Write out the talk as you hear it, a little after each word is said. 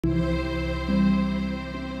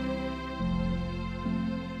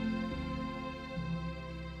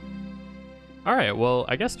All right. Well,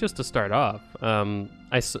 I guess just to start off,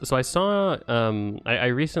 I saw I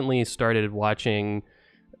recently started watching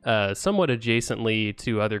somewhat adjacently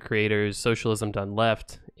to other creators, Socialism Done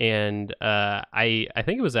Left, and I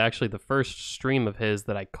think it was actually the first stream of his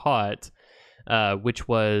that I caught, which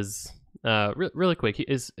was really quick.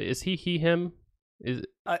 Is he him? Is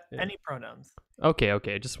Any pronouns. okay.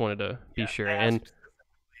 I just wanted to be Yeah, sure. I And asked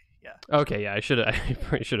specifically. Yeah. okay, yeah, I should I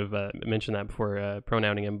probably should have mentioned that before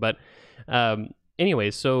pronouncing him. But um,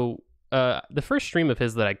 anyway, so the first stream of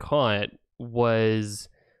his that I caught was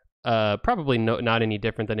probably not any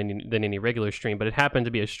different than any regular stream, but it happened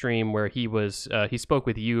to be a stream where he spoke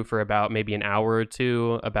with you for about maybe an hour or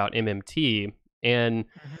two about MMT, and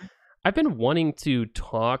hmm I've been wanting to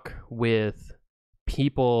talk with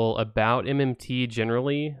people about MMT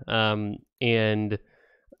generally, and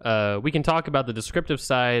we can talk about the descriptive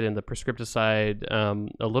side and the prescriptive side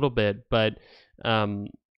a little bit, but um,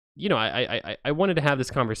 I wanted to have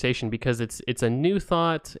this conversation because it's a new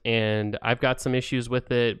thought, and I've got some issues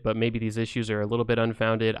with it, but maybe these issues are a little bit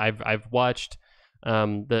unfounded. I've watched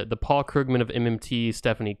the Paul Krugman of MMT,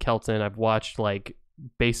 Stephanie Kelton. I've watched like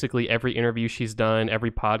basically every interview she's done,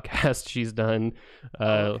 every podcast she's done,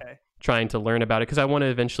 Oh, uh, okay. trying to learn about it because I want to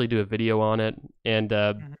eventually do a video on it, and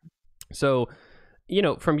hmm so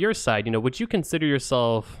from your side, would you consider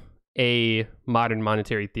yourself a modern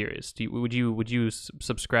monetary theorist? Would you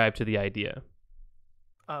subscribe to the idea?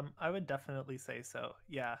 I would definitely say so.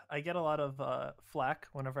 Yeah, I get a lot of flack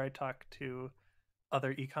whenever I talk to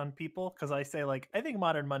other econ people because I say like I think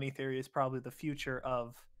modern money theory is probably the future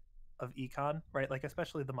of econ, right? Like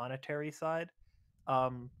especially the monetary side.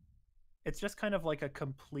 Um, it's just kind of like a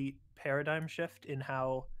complete paradigm shift in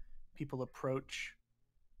how people approach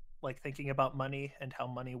like thinking about money and how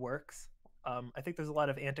money works. I think there's a lot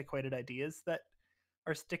of antiquated ideas that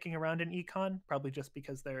are sticking around in econ, probably just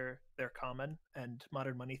because they're common, and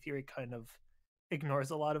modern money theory kind of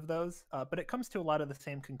ignores a lot of those. But it comes to a lot of the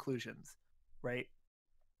same conclusions, right?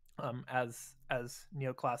 As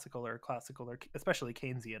neoclassical or classical or especially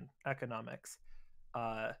Keynesian economics.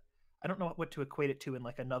 Uh, I don't know what to equate it to in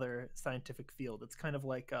like another scientific field. It's kind of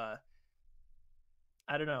like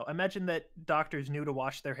I don't know. Imagine that doctors knew to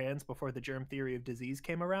wash their hands before the germ theory of disease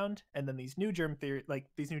came around, and then these new germ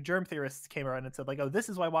theorists came around and said like, "Oh, this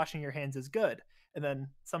is why washing your hands is good." And then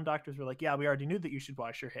some doctors were like, "Yeah, we already knew that you should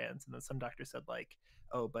wash your hands." And then some doctors said like,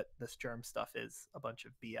 "Oh, but this germ stuff is a bunch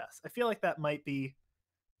of BS." I feel like that might be,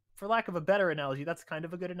 for lack of a better analogy, that's kind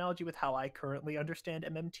of a good analogy with how I currently understand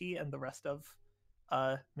MMT and the rest of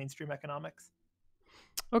mainstream economics.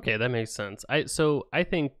 Okay, that makes sense. I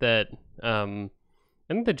think that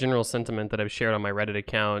I think the general sentiment that I've shared on my Reddit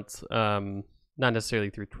account, not necessarily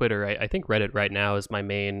through Twitter. I think Reddit right now is my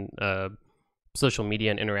main social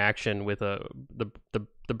media and interaction with the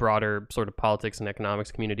broader sort of politics and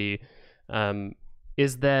economics community. Um,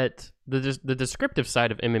 is that the descriptive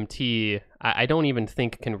side of MMT? I don't even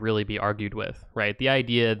think can really be argued with, right? The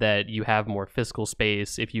idea that you have more fiscal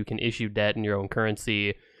space if you can issue debt in your own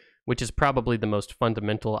currency, which is probably the most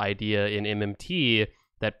fundamental idea in MMT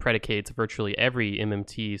that predicates virtually every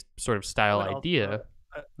MMT sort of I style would idea.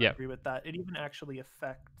 also Yeah. agree with that. It even actually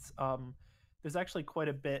affects. There's actually quite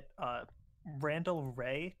a bit. Randall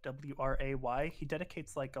Ray, Wray, he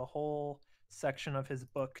dedicates like a whole section of his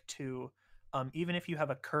book to even if you have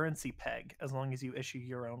a currency peg, as long as you issue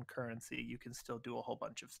your own currency, you can still do a whole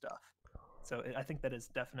bunch of stuff. So I think that is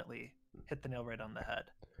definitely hit the nail right on the head.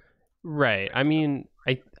 Right. Right. I But the mean,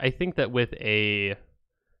 I think that with a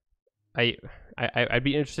I, I'd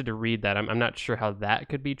be interested to read that. I'm not sure how that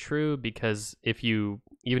could be true because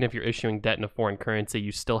even if you're issuing debt in a foreign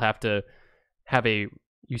currency, have a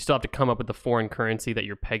you still have to come up with the foreign currency that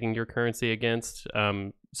you're pegging your currency against.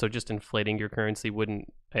 So just inflating your currency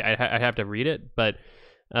wouldn't. I'd have to read it, but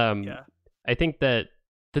um, yeah, I think that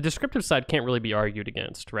the descriptive side can't really be argued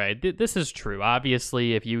against, right? This is true.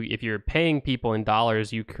 Obviously, if you're paying people in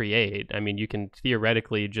dollars you create, I mean, you can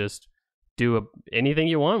theoretically just anything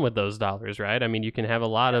you want with those dollars, right? I mean, you can have a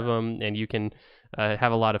lot of yeah, them, and you can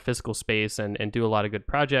have a lot of fiscal space and do a lot of good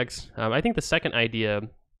projects. I think the second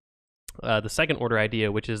order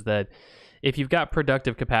idea, which is that if you've got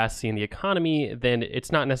productive capacity in the economy, then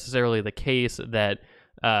it's not necessarily the case that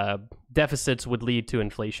uh, deficits would lead to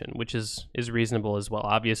inflation, which is reasonable as well.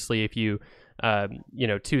 Obviously, if you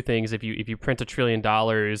two things, if you print $1 trillion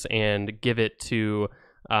and give it to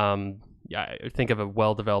yeah, think of a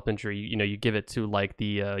well-developed industry. You give it to like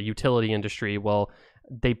the utility industry. Well,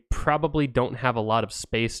 they probably don't have a lot of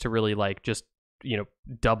space to really like just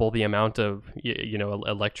double the amount of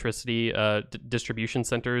electricity distribution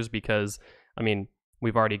centers because I mean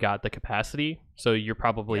we've already got the capacity, so you're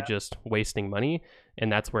probably Yeah. just wasting money,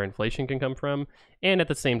 and that's where inflation can come from. And at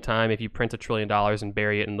the same time, if you print $1 trillion and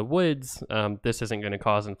bury it in the woods, this isn't going to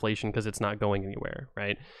cause inflation because it's not going anywhere,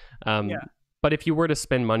 right? Um, Yeah. but if you were to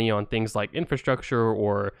spend money on things like infrastructure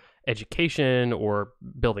or education or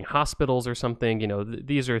building hospitals or something,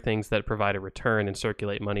 these are things that provide a return and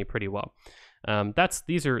circulate money pretty well.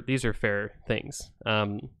 These are fair things.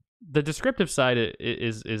 The descriptive side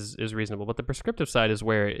is reasonable, but the prescriptive side is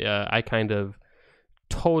where I kind of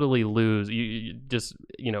totally lose. You just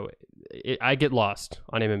I get lost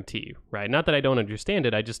on MMT, right? Not that I don't understand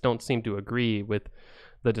it, I just don't seem to agree with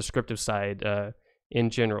the descriptive side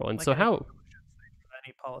in general. And Like so any how?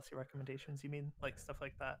 any policy recommendations, you mean? Like stuff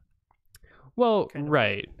like that. Well, Kind of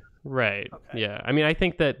like right, okay. yeah. I mean, I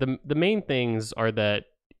think that the main things are that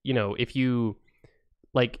if you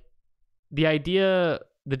like the idea,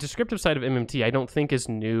 the descriptive side of MMT, I don't think is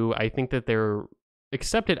new. I think that they're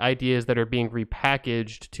accepted ideas that are being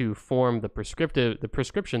repackaged to form the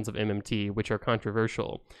prescriptions of MMT, which are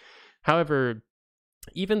controversial. However,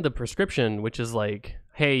 even the prescription, which is like,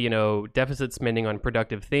 hey, deficit spending on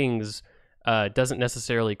productive things doesn't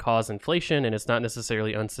necessarily cause inflation, and it's not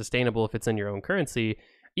necessarily unsustainable if it's in your own currency.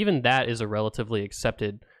 Even that is a relatively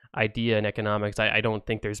accepted idea in economics. I don't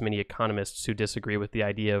think there's many economists who disagree with the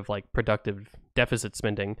idea of like productive deficit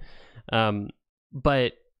spending.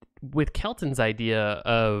 But with Kelton's idea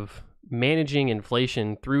of managing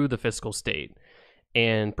inflation through the fiscal state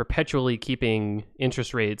and perpetually keeping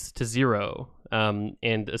interest rates to zero,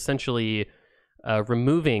 and essentially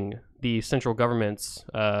removing the central government's,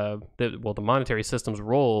 the monetary system's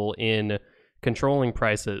role in controlling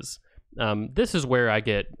prices. This is where I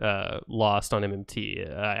get lost on MMT.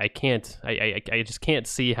 I can't. I just can't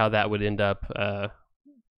see how that would end up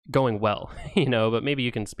going well. But maybe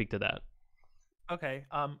you can speak to that. Okay.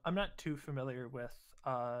 I'm not too familiar with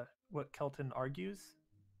what Kelton argues.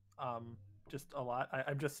 Just a lot.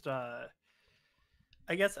 I'm just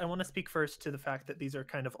I guess I want to speak first to the fact that these are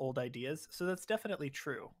kind of old ideas. So that's definitely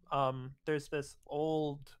true. There's this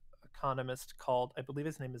old economist called, I believe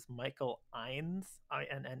his name is Michael Innes,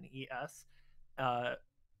 Innes, uh,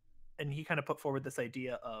 and he kind of put forward this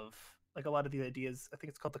idea of like a lot of the ideas. I think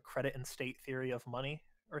it's called the credit and state theory of money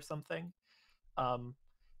or something. Um,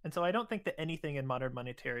 and so I don't think that anything in modern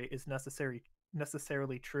monetary is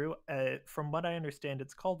necessarily true. From what I understand,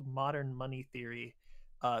 it's called modern money theory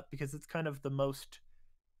because it's kind of the most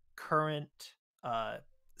current uh,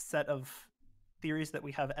 set of theories that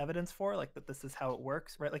we have evidence for, like that this is how it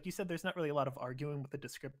works, right? Like you said, there's not really a lot of arguing with the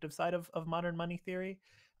descriptive side of modern money theory.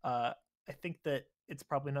 I think that it's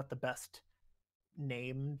probably not the best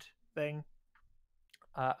named thing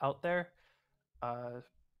out there. Uh,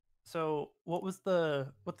 so what's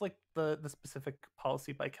like the specific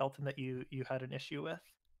policy by Kelton that you had an issue with?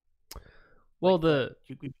 Well, Like that the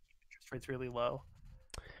you keep interest rates really low.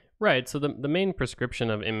 right. So the main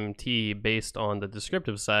prescription of MMT based on the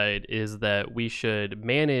descriptive side is that we should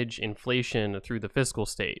manage inflation through the fiscal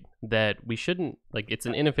state. That we shouldn't like it's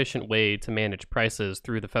an inefficient way to manage prices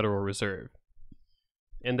through the Federal Reserve.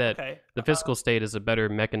 And that Okay. the fiscal state is a better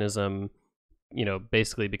mechanism,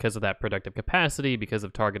 basically because of that productive capacity, because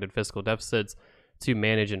of targeted fiscal deficits to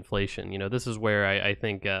manage inflation. This is where I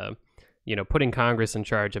think putting Congress in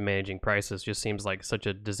charge of managing prices just seems like such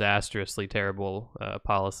a disastrously terrible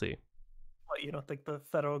policy. What, you don't think the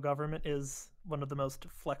federal government is one of the most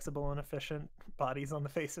flexible and efficient bodies on the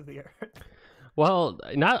face of the earth? Well,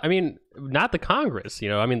 not the Congress.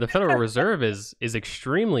 I mean, the Federal Reserve is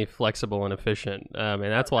extremely flexible and efficient, and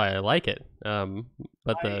that's why I like it. But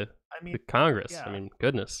I the I mean, the Congress, I yeah. mean,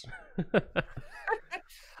 goodness.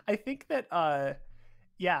 I think that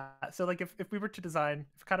yeah, so like if we were to design,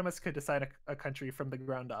 if economists could design a country from the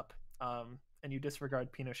ground up, and you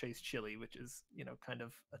disregard Pinochet's Chile, which is, kind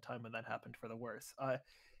of a time when that happened for the worse.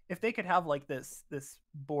 If they could have like this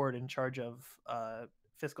board in charge of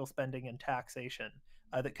fiscal spending and taxation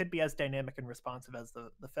that could be as dynamic and responsive as the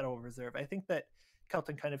Federal Reserve, I think that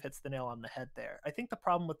Kelton kind of hits the nail on the head there. I think the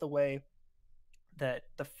problem with the way that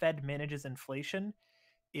the Fed manages inflation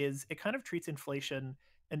is it kind of treats inflation,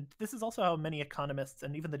 and this is also how many economists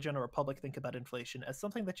and even the general public think about inflation, as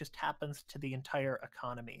something that just happens to the entire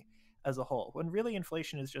economy as a whole, when really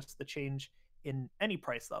inflation is just the change in any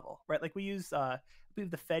price level, right? Like we use I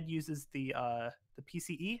believe the Fed uses the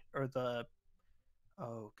PCE, or the,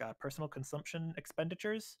 oh god, personal consumption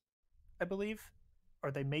expenditures, I believe,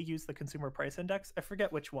 or they may use the consumer price index. I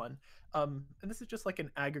forget which one. And this is just like an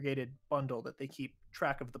aggregated bundle that they keep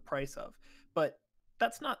track of the price of. But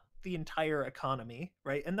that's not the entire economy,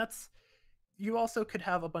 right? And that's you also could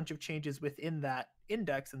have a bunch of changes within that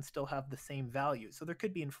index and still have the same value. So there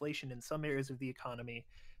could be inflation in some areas of the economy,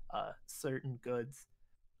 certain goods.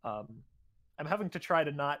 Um, I'm having to try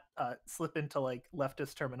to not slip into like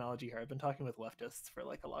leftist terminology here. I've been talking with leftists for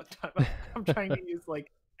like a long time. I'm trying to use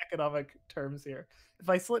like economic terms here.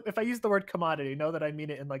 If I use the word commodity, know that I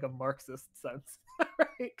mean it in like a Marxist sense,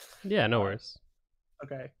 right? Yeah, no Uh, worries.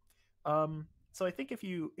 okay. So I think if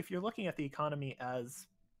you're looking at the economy as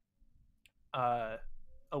uh,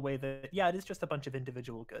 a way that, yeah, it is just a bunch of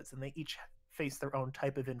individual goods and they each face their own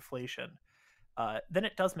type of inflation, then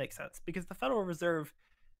it does make sense because the Federal Reserve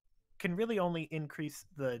can really only increase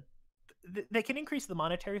they can increase the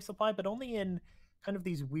monetary supply, but only in kind of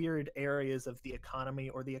these weird areas of the economy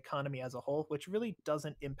or the economy as a whole, which really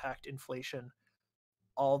doesn't impact inflation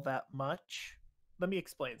all that much. Let me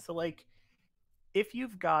explain. So, like, if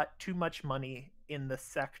you've got too much money in the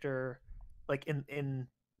sector, like in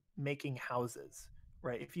making houses,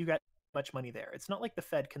 right? If you got much money there, it's not like the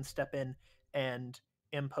Fed can step in and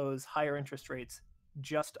impose higher interest rates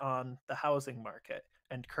just on the housing market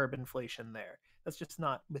and curb inflation there. That's just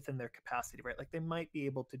not within their capacity, right? Like they might be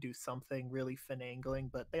able to do something really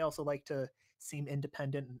finagling, but they also like to seem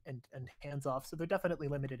independent and hands off. So they're definitely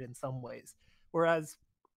limited in some ways. Whereas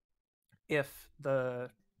if the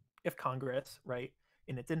if Congress, right,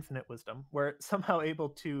 in its infinite wisdom, were somehow able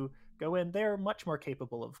to go in, they're much more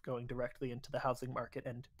capable of going directly into the housing market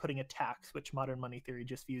and putting a tax, which modern money theory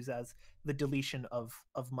just views as the deletion of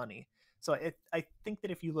money. So I think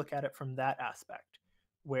that if you look at it from that aspect,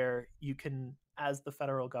 where you can, as the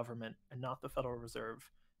federal government and not the Federal Reserve,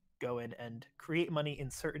 go in and create money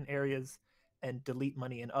in certain areas and delete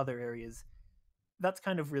money in other areas, that's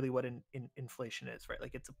kind of really what inflation is, right?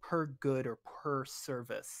 Like it's a per good or per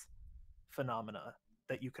service phenomena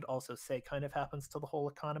that you could also say kind of happens to the whole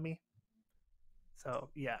economy. So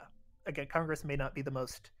yeah, again, Congress may not be the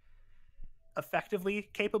most effectively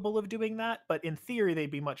capable of doing that, but in theory,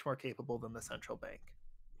 they'd be much more capable than the central bank.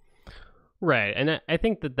 Right, and I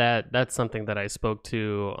think that's something that I spoke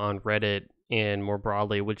to on Reddit and more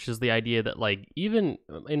broadly, which is the idea that like even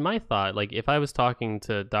in my thought, like if I was talking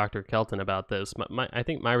to Dr. Kelton about this, I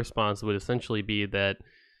think my response would essentially be that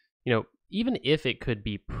even if it could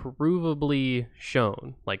be provably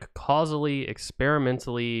shown, like causally,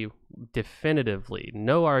 experimentally, definitively,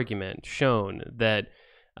 no argument shown that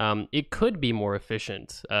it could be more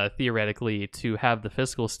efficient, theoretically, to have the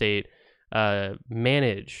fiscal state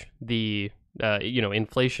manage the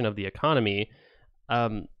inflation of the economy.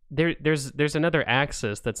 There's another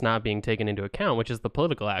axis that's not being taken into account, which is the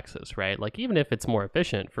political axis, right? Like even if it's more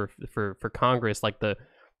efficient for Congress, like the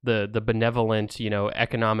benevolent,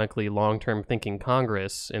 economically long term thinking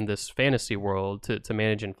Congress in this fantasy world to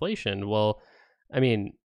manage inflation. Well, I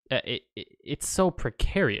mean, it's so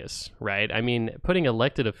precarious, right? I mean, putting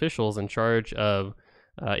elected officials in charge of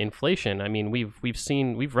inflation. I mean,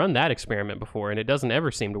 we've run that experiment before, and it doesn't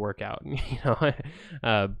ever seem to work out.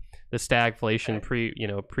 Uh, the stagflation Okay. pre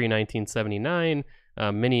 1979.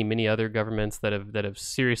 Many other governments that have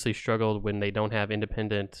seriously struggled when they don't have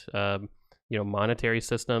independent monetary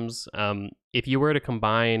systems. If you were to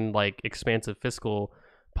combine like expansive fiscal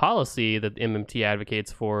policy that MMT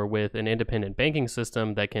advocates for with an independent banking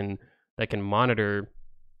system that can monitor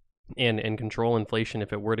and control inflation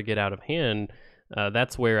if it were to get out of hand,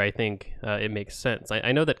 that's where I think it makes sense.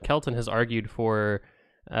 I know that Kelton has argued for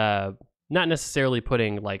uh, not necessarily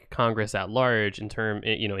putting like Congress at large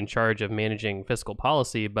in charge of managing fiscal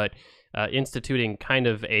policy, but instituting kind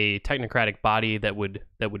of a technocratic body that would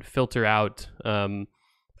filter out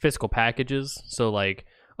fiscal packages. So like,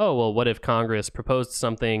 oh well, what if Congress proposed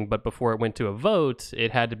something, but before it went to a vote,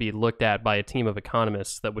 it had to be looked at by a team of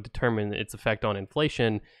economists that would determine its effect on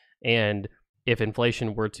inflation, and if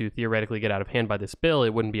inflation were to theoretically get out of hand by this bill,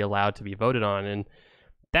 it wouldn't be allowed to be voted on. And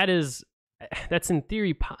that is that's in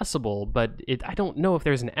theory possible, but I don't know if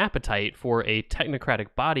there's an appetite for a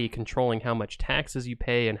technocratic body controlling how much taxes you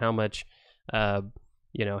pay and uh,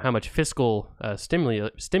 how much fiscal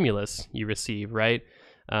stimulus you receive, right?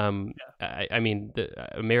 I mean,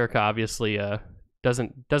 America obviously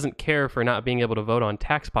doesn't care for not being able to vote on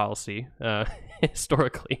tax policy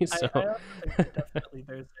historically. So I also think that definitely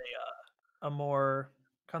there's a more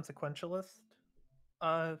consequentialist,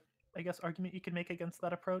 uh, I guess, argument you can make against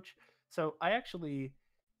that approach. So I actually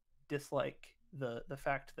dislike the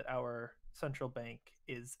fact that our central bank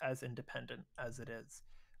is as independent as it is.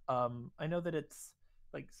 I know that it's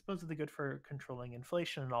like supposedly good for controlling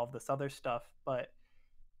inflation and all of this other stuff, but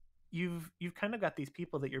you've kind of got these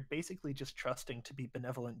people that you're basically just trusting to be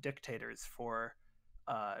benevolent dictators for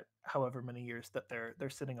however many years that they're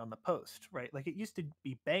sitting on the post, right? Like it used to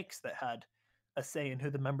be banks that had a say in who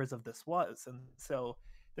the members of this was. And so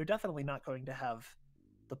they're definitely not going to have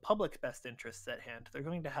the public's best interests at hand. They're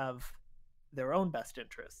going to have their own best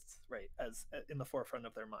interests, right, as in the forefront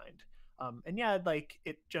of their mind. And yeah, like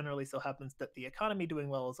it generally so happens that the economy doing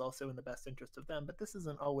well is also in the best interest of them, but this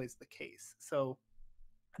isn't always the case. So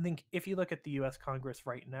I think if you look at the U.S. Congress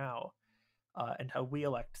right now and how we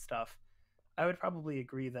elect stuff, I would probably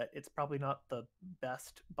agree that it's probably not the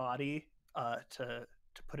best body to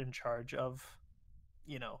put in charge of,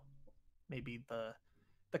 you know, maybe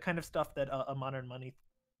the kind of stuff that a modern money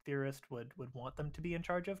theorist would want them to be in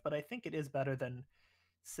charge of. But I think it is better than,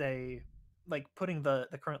 say, like putting the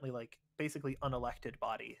currently like basically unelected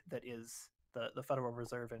body that is the Federal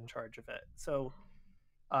Reserve in charge of it. So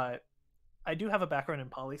uh, I do have a background in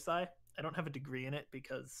poli sci. I don't have a degree in it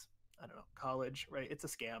because I don't know, college, right? It's a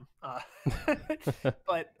scam.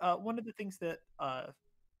 But one of the things that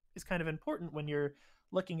is kind of important when you're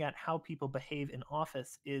looking at how people behave in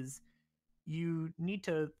office is you need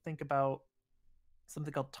to think about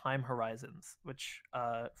something called time horizons, which,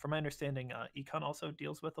 from my understanding, econ also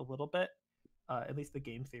deals with a little bit, at least the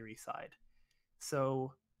game theory side.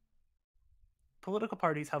 So political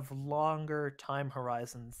parties have longer time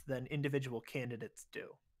horizons than individual candidates do,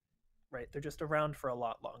 right? They're just around for a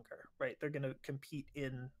lot longer, right? They're going to compete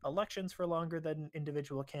in elections for longer than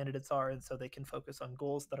individual candidates are, and so they can focus on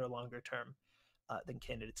goals that are longer term than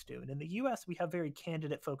candidates do. And in the US, we have very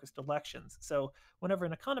candidate focused elections. So whenever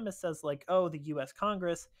an economist says, like, oh, the US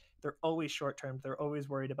Congress, they're always short term, they're always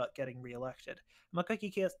worried about getting reelected. I'm like,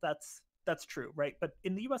 okay, yes, that's true, right? But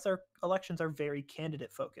in the US, our elections are very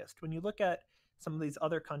candidate focused. When you look at some of these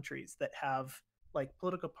other countries that have like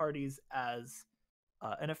political parties as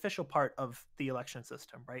an official part of the election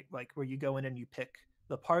system, right? Like where you go in and you pick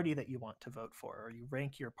the party that you want to vote for, or you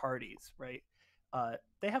rank your parties, right?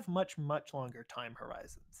 They have much, much longer time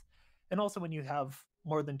horizons. And also, when you have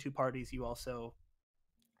more than two parties, you also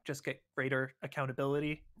just get greater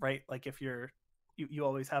accountability, right? Like if you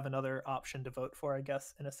always have another option to vote for, I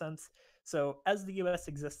guess, in a sense. So as the US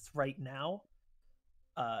exists right now,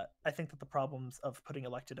 I think that the problems of putting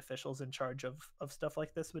elected officials in charge of stuff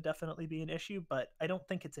like this would definitely be an issue, but I don't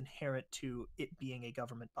think it's inherent to it being a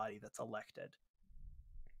government body that's elected.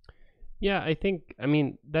 Yeah, I think, I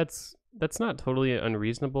mean, that's not totally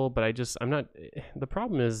unreasonable, but I'm not. The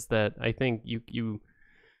problem is that I think the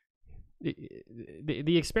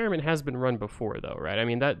experiment has been run before, though, right? I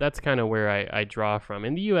mean, that's kind of where I draw from.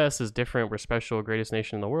 And the U.S. is different. We're special, greatest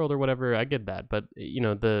nation in the world, or whatever. I get that, but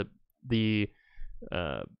the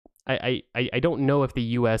uh, I don't know if the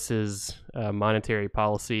U.S.'s monetary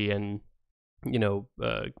policy and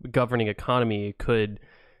governing economy could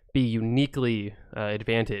be uniquely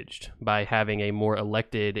advantaged by having a more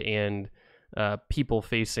elected and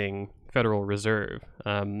people-facing Federal Reserve.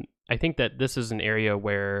 I think that this is an area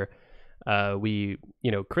where we,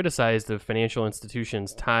 criticize the financial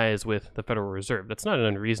institutions' ties with the Federal Reserve. That's not an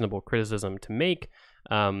unreasonable criticism to make.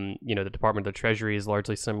 The Department of the Treasury is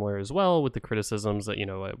largely similar as well, with the criticisms that,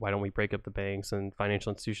 why don't we break up the banks and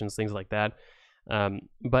financial institutions, things like that.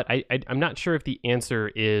 But I'm not sure if the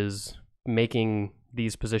answer is making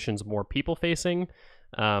these positions more people facing,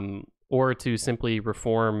 or to simply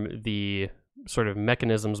reform the sort of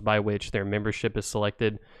mechanisms by which their membership is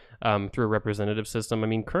selected through a representative system. I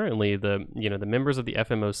mean, currently the members of the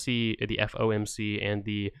FOMC, and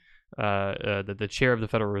the chair of the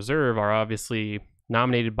Federal Reserve are obviously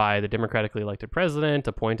nominated by the democratically elected president,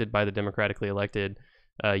 appointed by the democratically elected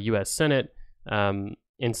U.S. Senate. And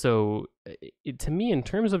so, to me, in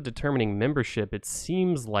terms of determining membership, it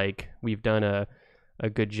seems like we've done a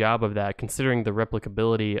good job of that, considering the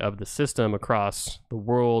replicability of the system across the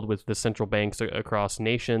world with the central banks across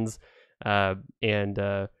nations, and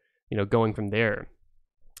going from there.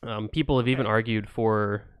 People have even Okay. argued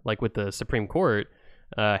for, like with the Supreme Court,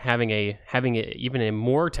 even a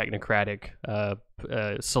more technocratic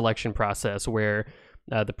selection process where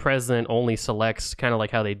the president only selects, kind of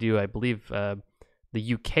like how they do, I believe,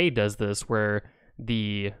 the UK does this, where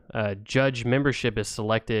the judge membership is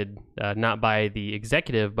selected not by the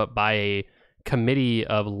executive, but by a committee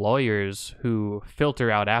of lawyers who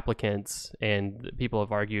filter out applicants. And people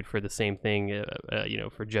have argued for the same thing,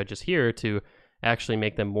 for judges here, to actually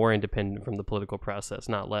make them more independent from the political process,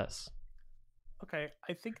 not less. Okay,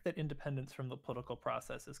 I think that independence from the political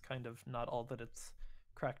process is kind of not all that it's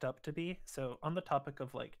cracked up to be. So, on the topic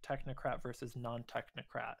of like technocrat versus non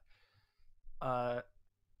technocrat, uh,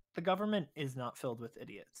 the government is not filled with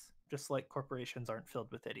idiots, just like corporations aren't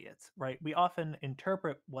filled with idiots, right? We often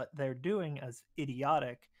interpret what they're doing as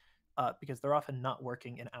idiotic because they're often not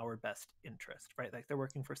working in our best interest, right? Like they're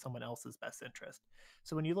working for someone else's best interest.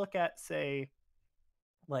 So when you look at, say,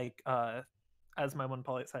 like as my one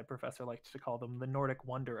poli sci professor likes to call them, the Nordic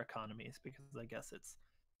wonder economies, because I guess it's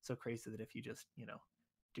so crazy that if you just,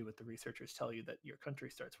 do what the researchers tell you, that your country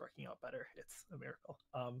starts working out better. It's a miracle.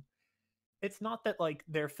 It's not that like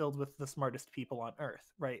they're filled with the smartest people on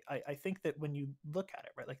earth, right? I think that when you look at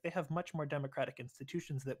it, right, like they have much more democratic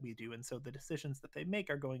institutions that we do, and so the decisions that they make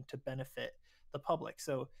are going to benefit the public.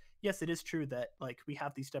 So yes, it is true that like we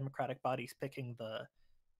have these democratic bodies picking the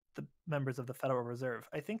members of the Federal Reserve.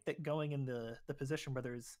 I think that going in the position where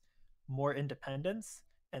there's more independence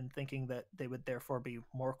and thinking that they would therefore be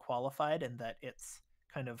more qualified and that it's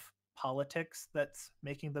kind of politics that's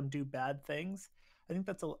making them do bad things, I think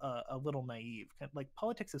that's a little naive. Like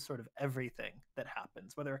politics is sort of everything that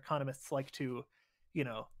happens, whether economists like to,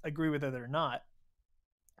 agree with it or not.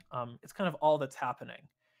 It's kind of all that's happening.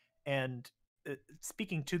 And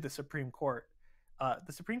speaking to the Supreme Court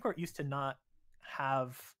used to not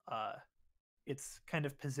have its kind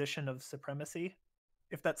of position of supremacy.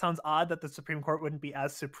 If that sounds odd, that the Supreme Court wouldn't be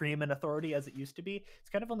as supreme an authority as it used to be, it's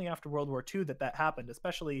kind of only after World War II that that happened,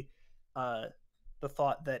 especially uh, the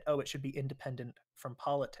thought that, oh, it should be independent from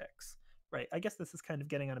politics, right? I guess this is kind of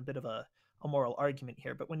getting on a bit of a moral argument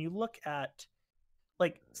here, but when you look at,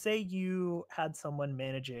 like, say you had someone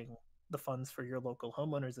managing the funds for your local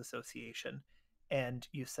homeowners association, and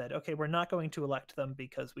you said, okay, we're not going to elect them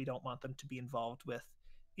because we don't want them to be involved with,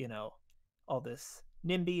 you know all this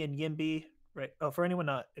NIMBY and YIMBY, right? Oh, for anyone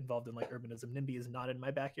not involved in like urbanism, NIMBY is not in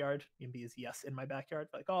my backyard, YIMBY is yes in my backyard.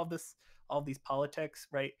 Like all these politics,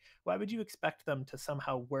 right? Why would you expect them to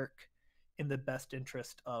somehow work in the best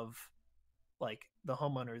interest of like the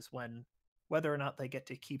homeowners, when whether or not they get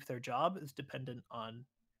to keep their job is dependent on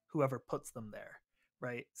whoever puts them there,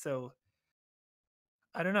 right? So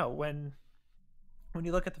I don't know, when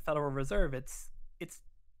you look at the Federal Reserve, it's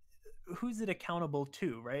who's it accountable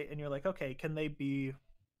to, right? And you're like, okay, can they be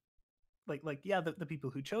like yeah, the people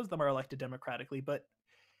who chose them are elected democratically, but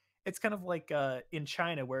it's kind of like in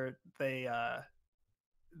China, where they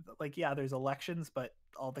like, yeah, there's elections, but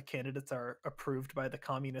all the candidates are approved by the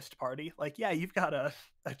Communist Party. Like, yeah, you've got a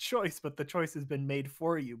choice, but the choice has been made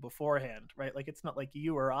for you beforehand, right? Like, it's not like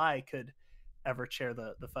you or I could ever chair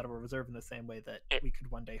the Federal Reserve in the same way that we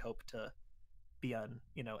could one day hope to be on,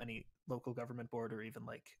 any local government board, or even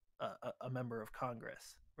like a member of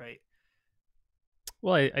Congress, right?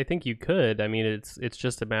 Well, I think you could. I mean, it's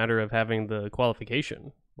just a matter of having the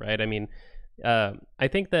qualification, right? I mean, I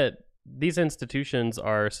think that these institutions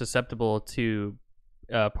are susceptible to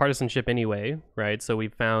partisanship anyway, right? So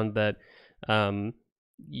we've found that, I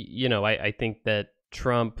think that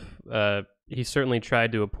Trump, he certainly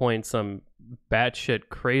tried to appoint some batshit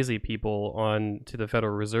crazy people on to the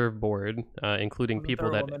Federal Reserve Board, including Wasn't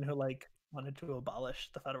people there a that. woman who like wanted to abolish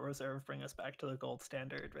the Federal Reserve, bring us back to the gold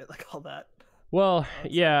standard, right? Like all that Well,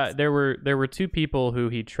 yeah, nonsense. there were two people who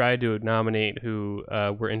he tried to nominate who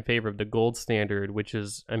were in favor of the gold standard, which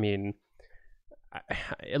is, I mean,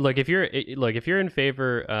 look if you're in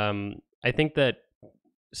favor, I think that.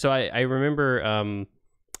 So I remember,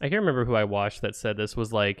 I can't remember who I watched that said this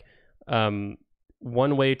was like, um,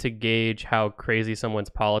 one way to gauge how crazy someone's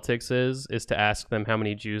politics is to ask them how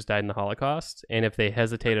many Jews died in the Holocaust, and if they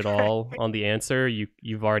hesitate at all on the answer, you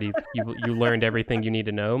learned everything you need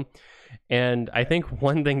to know. And I Okay. think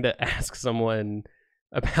one thing to ask someone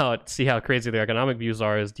about, see how crazy their economic views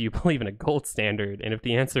are, is do you believe in a gold standard? And if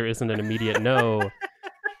the answer isn't an immediate no,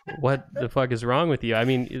 what the fuck is wrong with you? I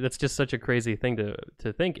mean, that's just such a crazy thing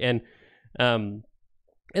to think. And um,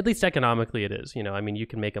 at least economically, it is. I mean, you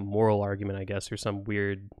can make a moral argument, I guess, or some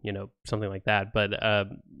weird, something like that. But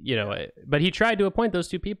Yeah. but he tried to appoint those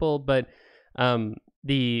two people. But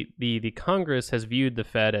the Congress has viewed the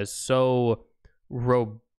Fed as so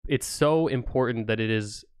it's so important that it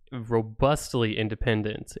is robustly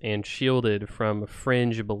independent and shielded from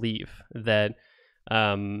fringe belief that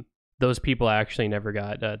those people actually never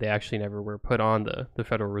got they actually never were put on the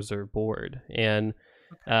Federal Reserve Board. And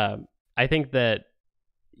Okay. I think that,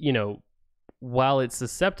 while it's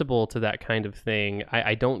susceptible to that kind of thing,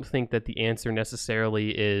 I don't think that the answer necessarily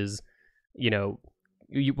is,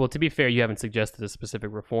 well, to be fair, you haven't suggested a specific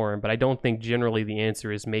reform, but I don't think generally the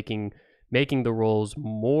answer is making the roles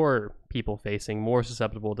more people facing, more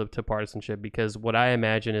susceptible to partisanship. Because what I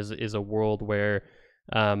imagine is a world where,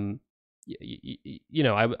 I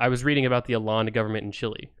was reading about the Allende government in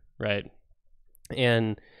Chile, right?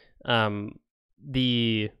 And um,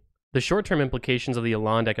 the the short term implications of the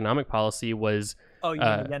Allende economic policy was, Oh, you mean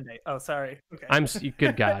uh, Allende? Oh, sorry. Okay.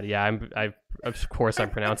 good God, yeah, of course I'm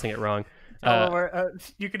pronouncing it wrong. Oh, uh, well,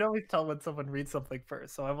 you can always tell when someone reads something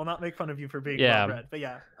first, so I will not make fun of you for being well yeah. read. But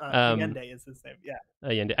yeah, Um, Allende is his name. Yeah.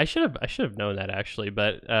 Allende. I should have known that actually,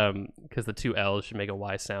 but because the two L's should make a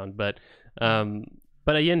Y sound. Mhm. Um,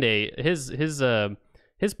 but Allende,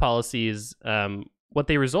 his policies, what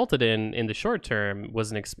they resulted in the short term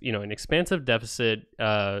was an expansive deficit,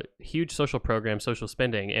 huge social program, social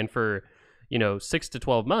spending, and for 6 to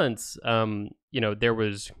 12 months, there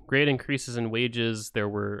was great increases in wages. There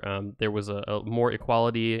was a more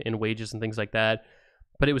equality in wages and things like that,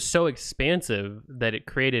 but it was so expansive that it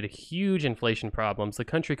created huge inflation problems. The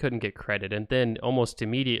country couldn't get credit, and then almost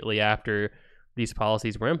immediately after these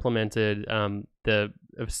policies were implemented, the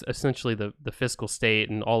essentially the fiscal state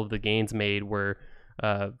and all of the gains made were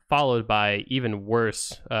followed by even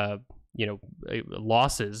worse,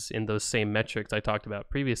 losses in those same metrics I talked about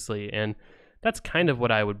previously, and that's kind of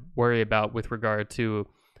what Mhm. I would worry about with regard to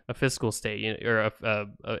a fiscal state, or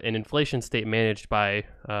an inflation state managed by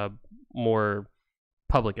more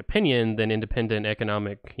public opinion than independent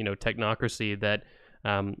economic, technocracy that,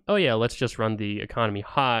 oh yeah, let's just run the economy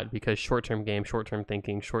hot because short-term game, short-term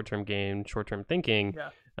thinking, short-term gain, short-term thinking,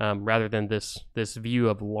 Yeah. rather than this view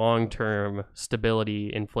of long-term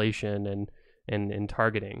stability, inflation, and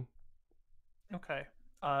targeting. Okay.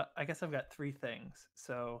 I guess I've got three things.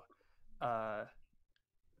 So, uh,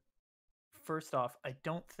 first off, I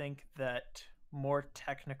don't think that more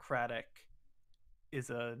technocratic is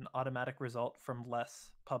an automatic result from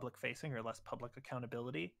less public facing or less public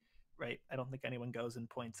accountability, right? I don't think anyone goes and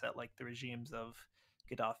points at like the regimes of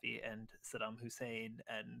Gaddafi and Saddam Hussein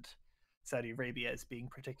and Saudi Arabia as being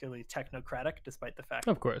particularly technocratic, despite the fact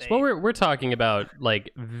Of that course. Well, they. we're talking about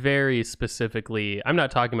like very specifically. I'm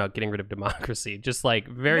not talking about getting rid of democracy. Just like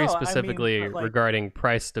very No, I mean, specifically but like, regarding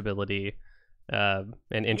price stability, and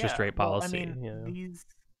interest yeah, rate well, I policy. mean, Yeah.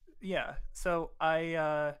 yeah. So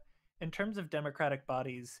in terms of democratic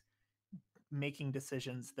bodies making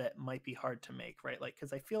decisions that might be hard to make, right? Like,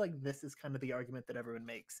 because I feel like this is kind of the argument that everyone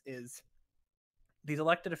makes is these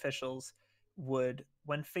elected officials would,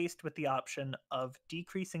 when faced with the option of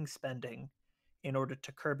decreasing spending in order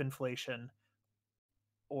to curb inflation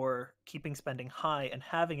or keeping spending high and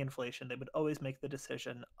having inflation, they would always make the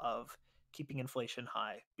decision of keeping inflation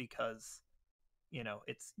high because,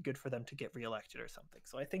 it's good for them to get reelected or something.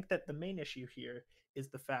 So I think that the main issue here is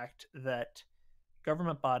the fact that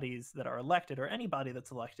government bodies that are elected, or anybody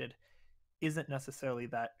that's elected, isn't necessarily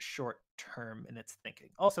that short term in its thinking.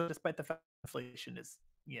 Also, despite the fact inflation is,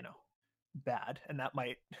 bad, and that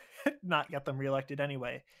might not get them reelected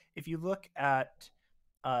anyway. If you look at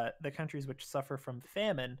the countries which suffer from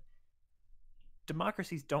famine,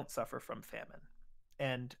 democracies don't suffer from famine.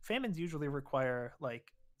 And famines usually require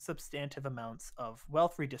like substantive amounts of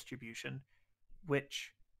wealth redistribution,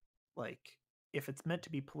 which, like, if it's meant to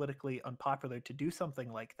be politically unpopular to do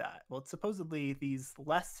something like that, well, it's supposedly these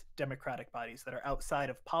less democratic bodies that are outside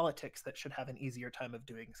of politics that should have an easier time of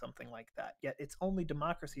doing something like that. Yet it's only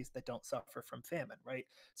democracies that don't suffer from famine, right?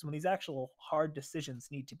 So when these actual hard decisions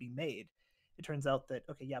need to be made, it turns out that,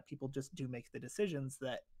 okay, yeah, people just do make the decisions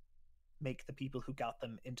that make the people who got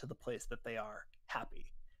them into the place that they are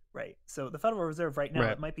happy, right? So the Federal Reserve right now,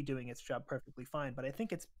 Right. it might be doing its job perfectly fine, but I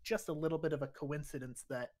think it's just a little bit of a coincidence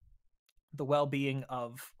that the well-being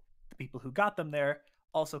of the people who got them there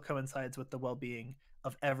also coincides with the well-being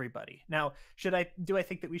of everybody. Now, I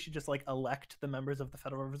think that we should just like elect the members of the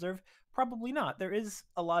Federal Reserve? Probably not. There is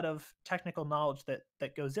a lot of technical knowledge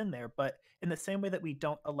that goes in there, but in the same way that we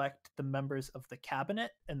don't elect the members of the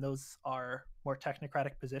cabinet, and those are more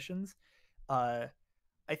technocratic positions, uh,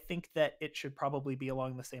 I think that it should probably be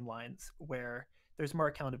along the same lines where there's more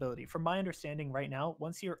accountability. From my understanding right now,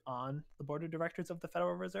 once you're on the board of directors of the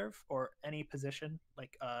Federal Reserve or any position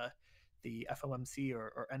like the FOMC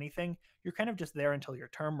or anything, you're kind of just there until your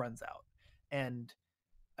term runs out. And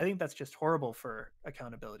I think that's just horrible for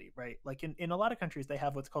accountability, right? Like in a lot of countries, they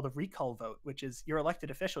have what's called a recall vote, which is your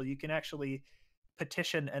elected official. You can actually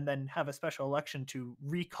petition and then have a special election to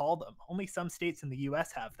recall them. Only some states in the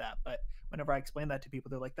US have that. But whenever I explain that to people,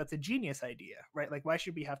 they're like, that's a genius idea, right? Like, why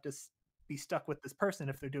should we have to be stuck with this person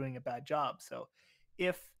if they're doing a bad job? So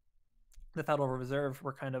if the Federal Reserve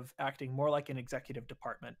were kind of acting more like an executive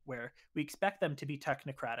department where we expect them to be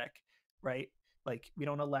technocratic, right? Like, we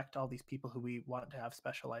don't elect all these people who we want to have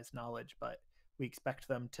specialized knowledge, but we expect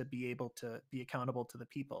them to be able to be accountable to the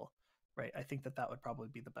people, right? I think that that would probably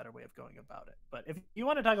be the better way of going about it. But if you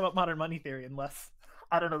want to talk about modern money theory, unless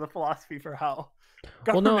I don't know the philosophy for how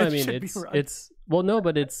Well, no, I government mean should be run,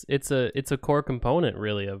 but it's a core component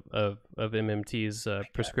really of MMT's I guess.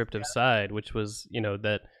 prescriptive Yeah. side, which was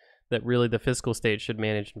that really the fiscal state should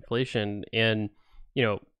manage inflation, and you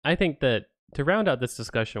know I think that to round out this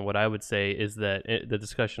discussion, what I would say is that the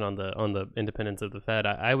discussion on the independence of the Fed,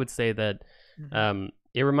 I would say that Hmm.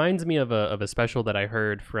 it reminds me of a special that I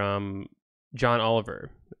heard from John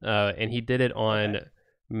Oliver, and he did it on Okay.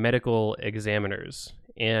 medical examiners,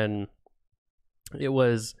 and it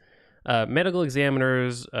was medical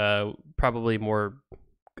examiners, probably more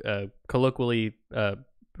colloquially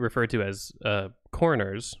referred to as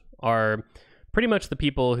coroners, are pretty much the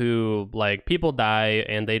people who, like, people die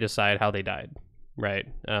and they decide how they died, right?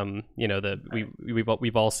 You know, the Right.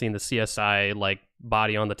 we've all seen the CSI, like,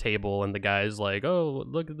 body on the table and the guy's like, oh,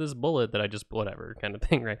 look at this bullet that I just whatever kind of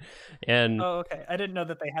thing, right? And Oh, okay. I didn't know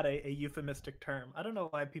that they had a euphemistic term. I don't know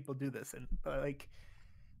why people do this, and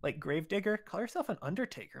like gravedigger, call yourself an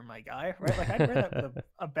undertaker, my guy, right? Like I'd wear that with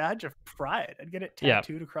a badge of pride. I'd get it yeah,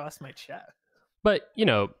 tattooed across my chest. but you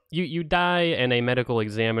know, you die and a medical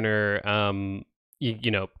examiner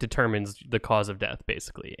you know, determines the cause of death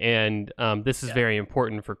basically, and this is Yeah. very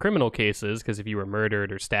important for criminal cases because if you were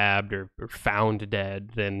murdered or stabbed or found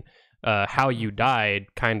dead, then how you Hmm. died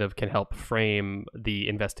kind of can help frame the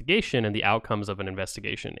investigation and the outcomes of an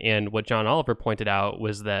investigation. And what John Oliver pointed out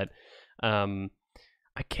was that um,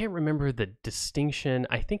 I can't remember the distinction.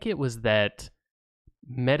 I think it was that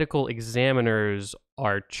medical examiners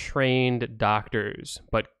are trained doctors,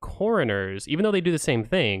 but coroners, even though they do the same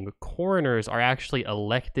thing, coroners are actually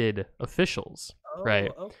elected officials, Oh,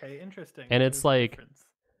 right? okay, interesting. And it's There's a like, difference.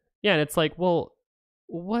 yeah, and it's like, well,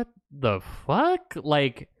 what the fuck?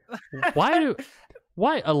 Like, why do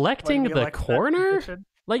why Why to electing be the elected to that coroner? position?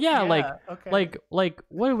 Like, yeah, Yeah. Okay. like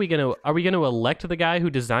what are we gonna elect the guy who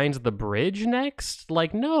designs the bridge next?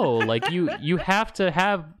 Like, no, like you have to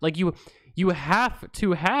have like you have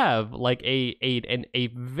to have like a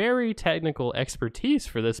very technical expertise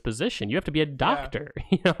for this position. You have to be a Yeah. doctor.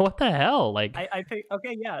 You know what the hell? Like, I think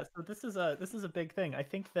okay, yeah. So this is a big thing. I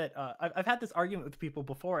think that I've had this argument with people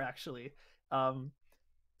before actually. Um,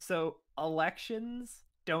 so elections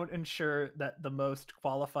don't ensure that the most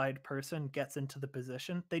qualified person gets into the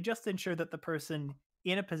position. They just ensure that the person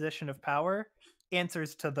in a position of power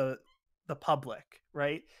answers to the public,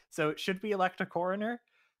 right? So should we elect a coroner?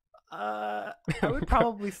 Uh, I would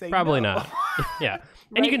probably say probably no. not. Yeah,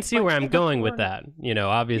 and you Right? can see But where I'm if a going with coroner, that. You know,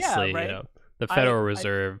 yeah, obviously, you right. know, the I Federal I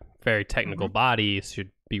Reserve, very technical mhm. body,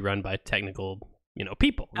 should be run by technical, you know,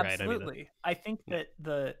 people, right? I mean, Absolutely. I think yeah. that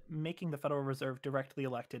the making the Federal Reserve directly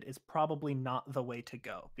elected is probably not the way to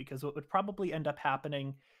go because what would probably end up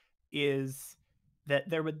happening is that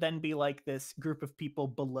there would then be like this group of people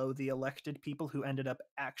below the elected people who ended up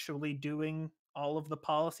actually doing all of the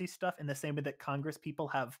policy stuff in the same way that Congress people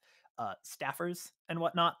have staffers and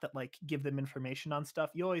whatnot that like give them information on stuff.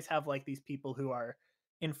 You always have like these people who are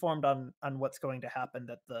informed on what's going to happen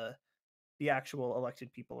that the actual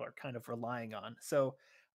elected people are kind of relying on. So,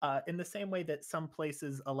 in the same way that some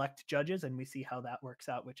places elect judges, and we see how that works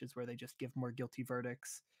out, which is where they just give more guilty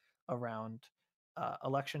verdicts around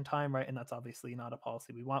election time, right? And that's obviously not a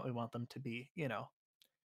policy we want. We want them to be,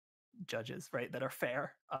 judges, right, that are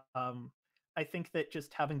fair. I think that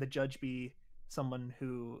just having the judge be someone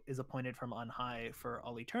who is appointed from on high for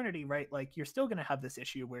all eternity, right? Like you're still going to have this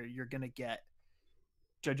issue where you're going to get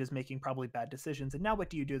judges making probably bad decisions. And now what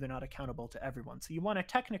do you do? They're not accountable to everyone. So you want a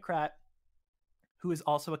technocrat who is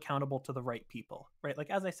also accountable to the right people, right? Like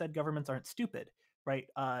as I said, governments aren't stupid, right?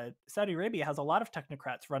 Saudi Arabia has a lot of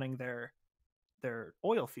technocrats running their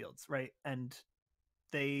oil fields, right? And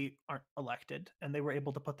they aren't elected and they were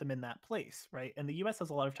able to put them in that place, right? And the US has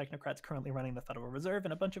a lot of technocrats currently running the Federal Reserve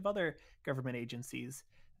and a bunch of other government agencies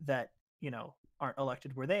that, aren't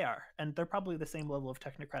elected where they are. And they're probably the same level of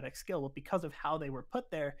technocratic skill, but because of how they were put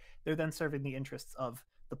there, they're then serving the interests of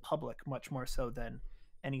the public much more so than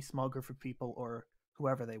any small group of people or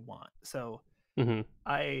whoever they want. So Hmm.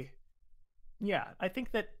 I yeah, I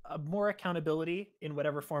think that more accountability in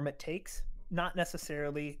whatever form it takes, not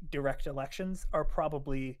necessarily direct elections, are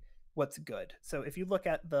probably what's good. So if you look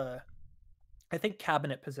at I think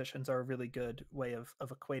cabinet positions are a really good way of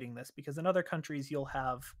equating this because in other countries you'll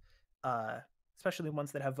have, uh, especially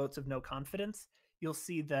ones that have votes of no confidence, you'll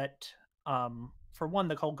see that for one,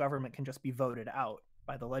 the whole government can just be voted out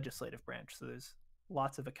by the legislative branch. So there's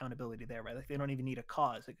lots of accountability there, right? Like they don't even need a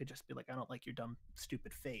cause. It could just be like, I don't like your dumb,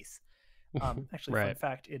 stupid face. Actually, fun Right.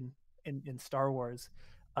 fact in Star Wars,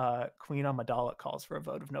 Queen Amidala calls for a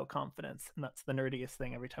vote of no confidence, and that's the nerdiest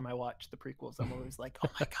thing. Every time I watch the prequels, I'm always like, "Oh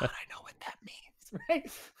my god, I know what that means!"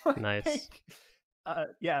 Right? Nice.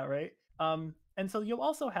 Like, yeah, right. And so you'll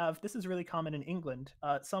also have this is really common in England.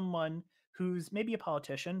 Someone who's maybe a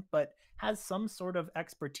politician but has some sort of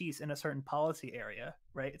expertise in a certain policy area,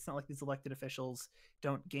 right? It's not like these elected officials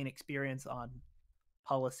don't gain experience on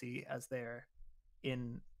policy as they're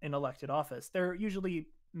in elected office, they're usually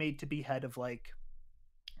made to be head of like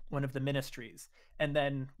one of the ministries. And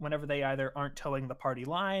then whenever they either aren't towing the party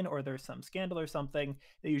line or there's some scandal or something,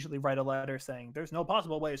 they usually write a letter saying, there's no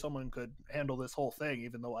possible way someone could handle this whole thing,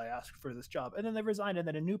 even though I asked for this job. And then they resign, and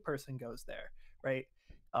then a new person goes there, right?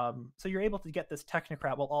 So you're able to get this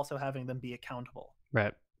technocrat while also having them be accountable.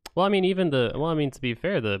 Right. Well, I mean, even I mean, to be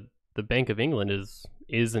fair, the Bank of England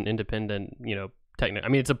is an independent, I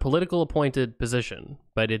mean, it's a political appointed position,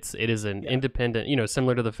 but it is an Yeah. independent,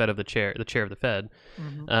 similar to the Fed of the chair of the Fed.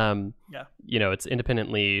 Hmm. Um, Yeah. it's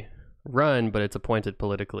independently run, but it's appointed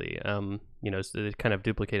politically. So it kind of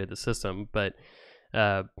duplicated the system. But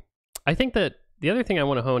uh, I think that the other thing I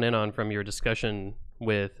want to hone in on from your discussion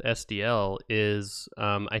with SDL is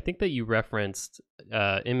I think that you referenced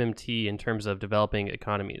MMT in terms of developing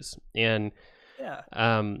economies, and Yeah.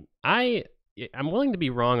 I'm willing to be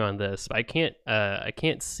wrong on this, but I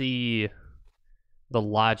can't see the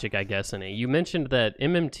logic, I guess, in it. You mentioned that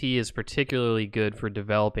MMT is particularly good for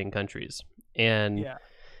developing countries, and Yeah.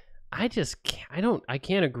 I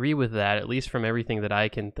can't agree with that, at least from everything that I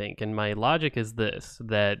can think. And my logic is this: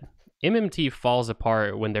 that MMT falls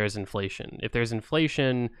apart when there's inflation. If there's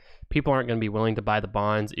inflation, people aren't going to be willing to buy the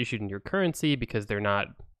bonds issued in your currency because they're not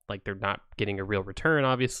getting a real return,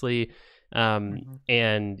 obviously. Hmm.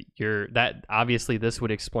 And obviously this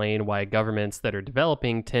would explain why governments that are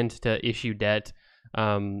developing tend to issue debt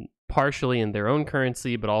partially in their own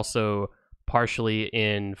currency, but also partially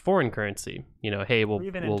in foreign currency. Hey, Or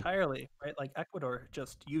even we'll entirely, right? Like Ecuador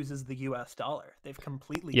just uses the US dollar. They've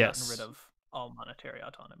completely gotten rid yes. of all monetary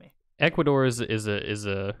autonomy. Ecuador is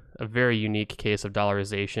a very unique case of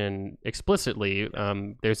dollarization explicitly. Yeah.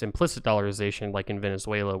 There's implicit dollarization, like in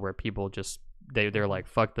Venezuela, where people just they're Hmm. like,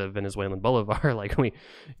 fuck the Venezuelan bolivar, like we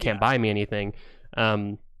can't Yeah. buy me anything.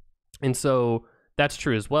 Um, and so that's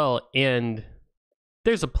true as well. And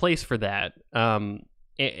there's a place for that,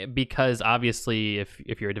 because obviously,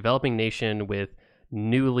 if you're a developing nation with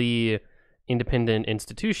newly independent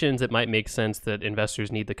institutions, it might make sense that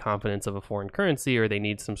investors need the confidence of a foreign currency, or they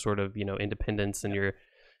need some sort of independence in Yeah. your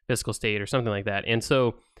fiscal state or something like that. And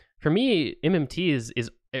so, for me, MMT is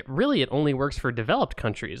it only works for developed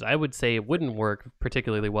countries. I would say it wouldn't work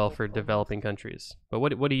particularly well Well, for almost. developing countries. But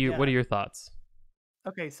what are Yeah. your thoughts?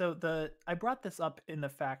 Okay, so the I brought this up in the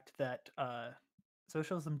fact that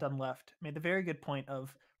socialism done left made the very good point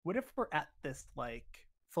of, what if we're at this like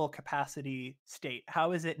full capacity state?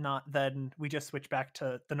 How is it not then we just switch back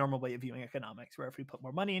to the normal way of viewing economics, where if we put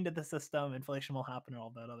more money into the system, inflation will happen and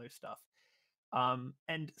all that other stuff.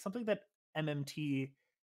 And something that MMT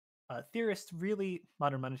theorists, really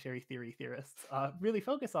modern monetary theory theorists, really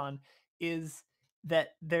focus on is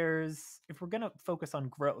that if we're going to focus on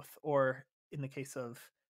growth, or in the case of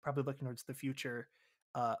probably looking towards the future,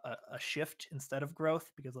 a shift instead of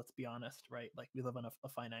growth, because let's be honest, right? Like we live on a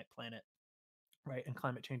finite planet, right? And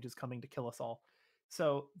climate change is coming to kill us all.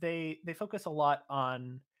 So they focus a lot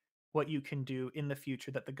on what you can do in the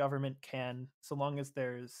future that the government can, so long as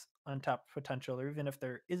there's untapped potential, or even if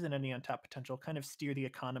there isn't any untapped potential, kind of steer the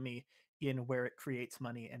economy in where it creates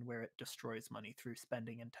money and where it destroys money through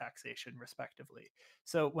spending and taxation, respectively.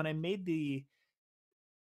 So when I made the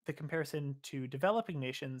comparison to developing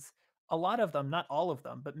nations, a lot of them, not all of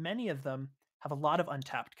them, but many of them have a lot of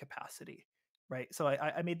untapped capacity, right? So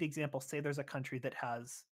I made the example, say there's a country that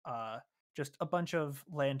has just a bunch of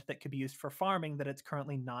land that could be used for farming that it's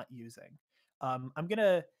currently not using. I'm going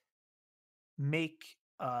to make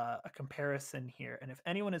a comparison here. And if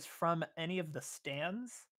anyone is from any of the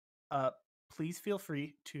stands, uh, please feel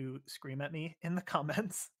free to scream at me in the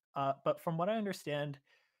comments. But from what I understand,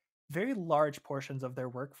 very large portions of their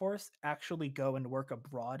workforce actually go and work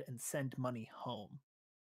abroad and send money home,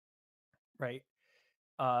 right?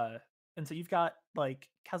 Uh, and so you've got like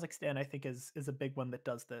Kazakhstan, I think is a big one that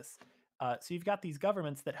does this. So you've got these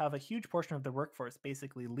governments that have a huge portion of their workforce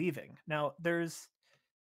basically leaving. Now,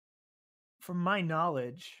 from my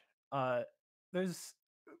knowledge, there's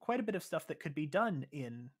quite a bit of stuff that could be done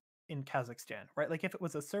in Kazakhstan, right? Like if it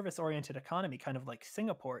was a service-oriented economy, kind of like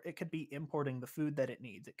Singapore, it could be importing the food that it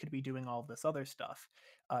needs. It could be doing all of this other stuff.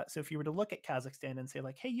 So if you were to look at Kazakhstan and say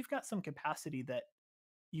like, hey, you've got some capacity that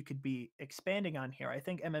you could be expanding on here, I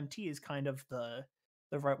think MMT is kind of the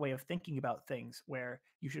right way of thinking about things, where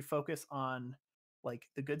you should focus on like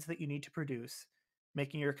the goods that you need to produce,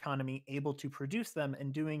 making your economy able to produce them,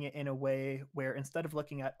 and doing it in a way where instead of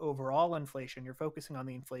looking at overall inflation, you're focusing on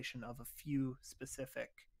the inflation of a few specific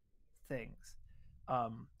things.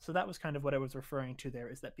 So that was kind of what I was referring to there,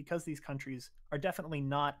 is that because these countries are definitely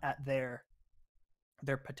not at their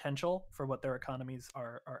potential for what their economies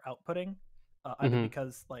are outputting, either Hmm.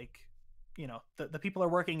 because like the people are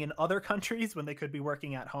working in other countries when they could be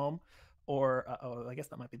working at home, or I guess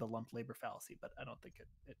that might be the lump labor fallacy, but I don't think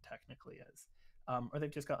it technically is, or they've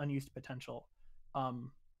just got unused potential.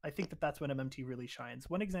 Um, I think that that's when MMT really shines.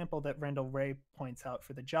 One example that Randall Ray points out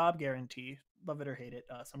for the job guarantee, love it or hate it,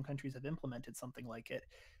 some countries have implemented something like it,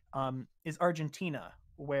 is Argentina,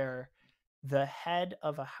 where the head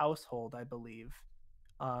of a household, I believe,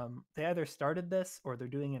 they either started this or they're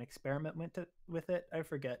doing an experiment with it. I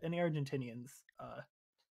forget. Any Argentinians,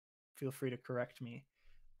 feel free to correct me.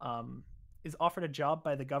 Um, is offered a job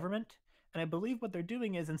by the government, and I believe what they're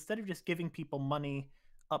doing is instead of just giving people money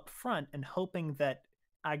up front and hoping that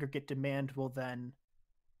aggregate demand will then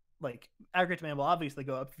like aggregate demand will obviously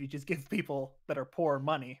go up if you just give people that are poor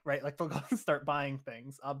money, right? Like they'll go and start buying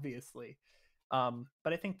things, obviously.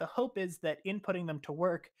 But I think the hope is that in putting them to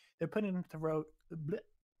work, they're putting them to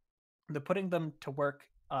they're putting them to work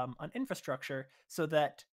on infrastructure so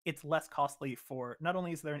that it's less costly for not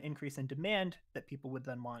only is there an increase in demand that people would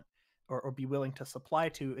then want or be willing to supply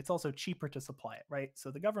to, it's also cheaper to supply it, right?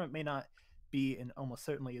 So the government may not be, and almost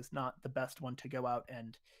certainly is not the best one to go out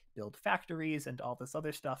and build factories and all this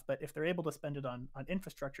other stuff. But if they're able to spend it on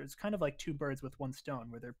infrastructure, it's kind of like two birds with one stone,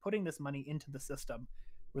 where they're putting this money into the system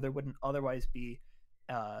where there wouldn't otherwise be,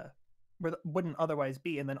 uh,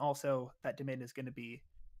 and then also that demand is going to be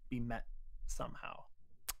met somehow.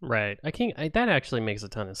 Right. that actually makes a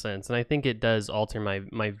ton of sense, and I think it does alter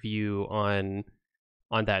my view on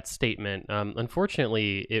that statement.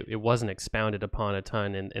 Unfortunately, it wasn't expounded upon a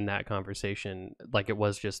ton in that conversation like it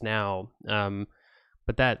was just now.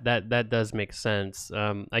 But that does make sense.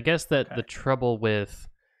 I guess that Okay. the trouble with,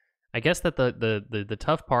 I guess that the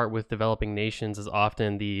tough part with developing nations is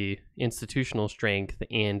often the institutional strength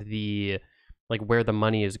and the like where the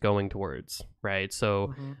money is going towards, right?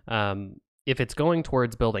 So, Mm-hmm. if it's going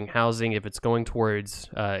towards building housing, if it's going towards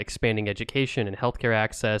expanding education and healthcare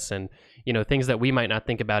access, and things that we might not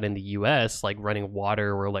think about in the U.S., like running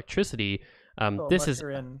water or electricity, So this unless is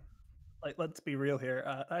you're in, like, let's be real here.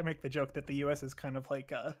 I make the joke that the U.S. is kind of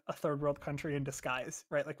like a third world country in disguise,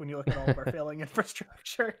 right? Like when you look at all of our failing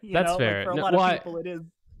infrastructure, that's like fair. for a No, lot of people, it is.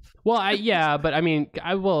 yeah, but I mean,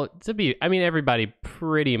 everybody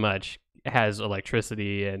pretty much has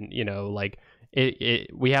electricity, and like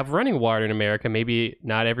we have running water in America. Maybe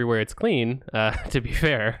not everywhere it's clean, to be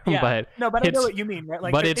fair, Yeah. but No, but I know it's what you mean, right?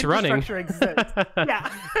 Like but the it's running. infrastructure exists.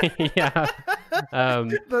 Yeah. Yeah. Um,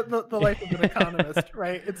 The life of an economist,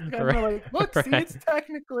 right? It's kind of right, like, look, see, right. it's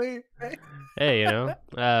technically right? Hey,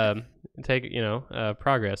 take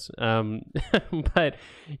progress. But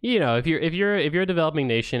if you're a developing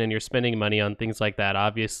nation and you're spending money on things like that,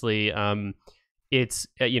 obviously, it's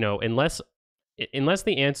unless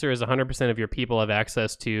the answer is 100% of your people have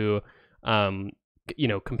access to um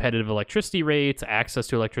competitive electricity rates, access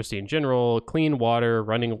to electricity in general, clean water,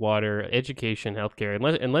 running water, education, healthcare,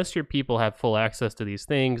 unless your people have full access to these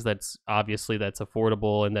things, that's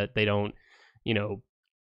affordable, and that they don't you know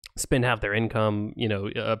spend half their income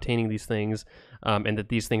obtaining these things, and that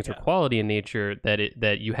these things are Yeah. quality in nature,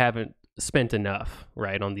 that you haven't spent enough,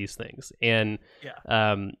 right, on these things. And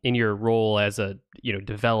Yeah. in your role as a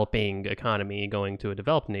developing economy going to a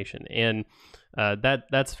developed nation, and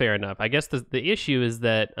that's fair enough. I guess the issue is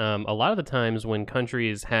that a lot of the times when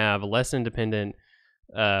countries have less independent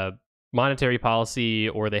uh, monetary policy,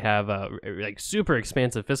 or they have a like super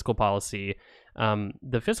expansive fiscal policy,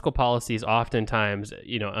 the fiscal policy is oftentimes,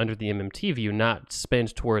 under the MMT view, not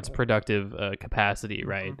spent towards productive capacity, Hmm.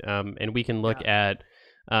 right? And we can look Yeah. at,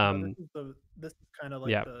 No, um, this is kind of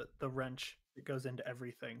like yeah. the wrench that goes into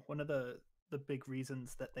everything. One of the big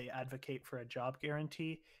reasons that they advocate for a job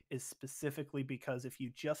guarantee is specifically because if you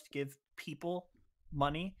just give people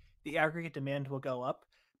money, the aggregate demand will go up,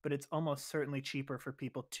 but it's almost certainly cheaper for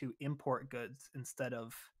people to import goods instead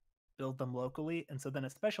of build them locally. And so then,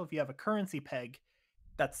 especially if you have a currency peg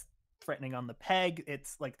that's threatening on the peg,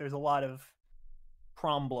 it's like there's a lot of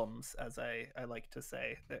problems, as I like to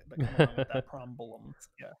say, that come along with that problems.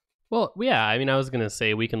 Yeah. Well, yeah. I mean, I was gonna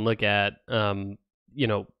say we can look at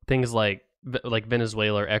things like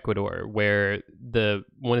Venezuela or Ecuador, where the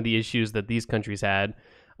one of the issues that these countries had,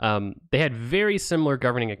 they had very similar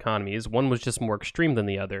governing economies. One was just more extreme than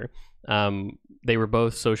the other. They were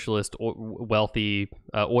both socialist, wealthy,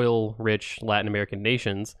 oil-rich Latin American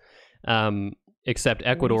nations, except When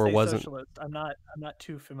you Ecuador say wasn't. socialist, I'm not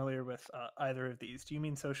too familiar with either of these. Do you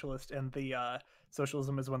mean socialist and the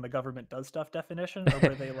socialism is when the government does stuff definition, or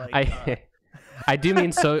were they like? I I do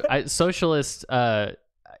mean socialist.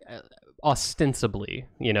 Ostensibly,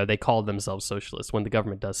 they call themselves socialists when the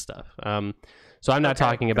government does stuff. So I'm not Okay,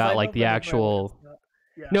 talking because about I like know the Venezuela has actual. not.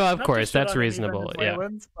 Yeah, No, of not to course, shit that's on any reasonable. Yeah.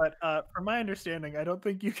 Venezuelans, but from my understanding, I don't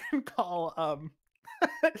think you can call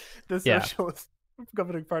the Yeah. socialist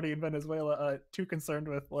governing party in Venezuela too concerned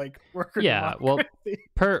with like worker Yeah. Well,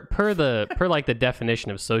 democracy. per like the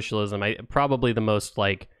definition of socialism, I probably the most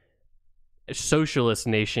like socialist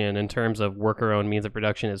nation in terms of worker owned means of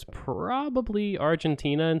production is probably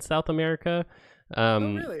Argentina in South America. Oh,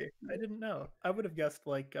 Um, really? I didn't know. I would have guessed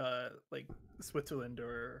like Switzerland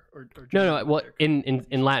or no, Germany no, with well, their in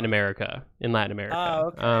constitutions Latin like that. America, in Latin Ah, America.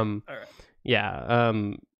 okay. All right.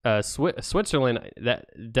 Yeah. Switzerland,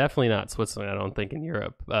 that definitely not Switzerland. I don't think in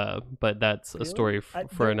Europe. But that's a story Really?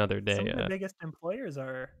 for They're another some day. of the biggest employers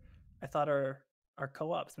I thought are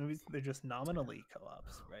co-ops. Maybe they're just nominally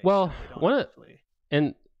co-ops, right? Well, And they don't one of actually.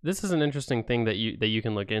 and this is an interesting thing that you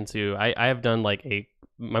can look into. I have done like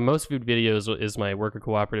my most viewed videos is my worker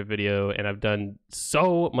cooperative video, and I've done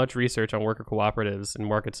so much research on worker cooperatives and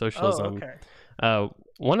market Oh, socialism. okay. Uh,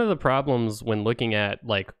 one of the problems when looking at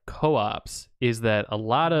like co-ops is that a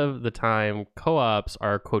lot Mhm. of the time co-ops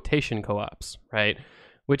are quotation co-ops, right?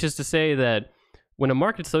 Which is to say that when a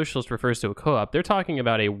market socialist refers to a co-op, they're talking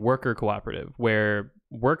about a worker cooperative where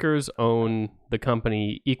workers own the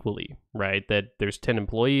company equally, right? That there's 10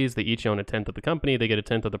 employees, they each own a tenth of the company, they get a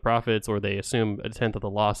tenth of the profits, or they assume a tenth of the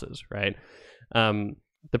losses, right?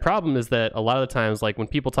 The problem is that a lot of the times, like when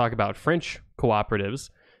people talk about French cooperatives,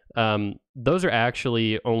 those are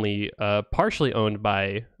actually only partially owned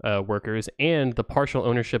by workers, and the partial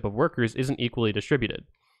ownership of workers isn't equally distributed,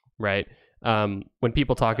 right? When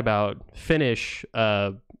people talk Okay. about Finnish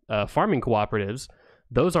farming cooperatives,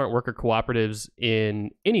 those aren't worker cooperatives in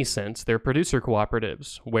any sense. They're producer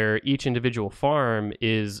cooperatives where each individual farm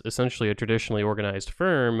is essentially a traditionally organized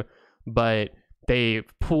firm, but they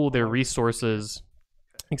pool their Belongs to the community. resources.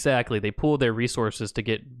 Exactly, they pool their resources to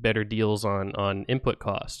get better deals on input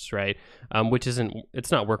costs, right? Which isn't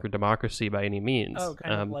it's not worker democracy by any means. Oh,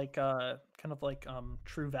 kind of like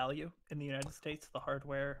True Value in the United States, the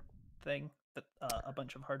hardware thing that a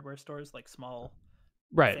bunch of hardware stores, like small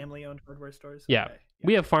Right. family-owned hardware stores. Yeah. Okay. Yeah.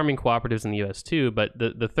 We have farming cooperatives in the US too, but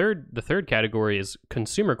the third category is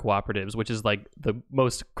consumer cooperatives, which is like the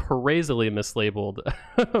most crazily mislabeled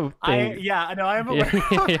thing. I know I am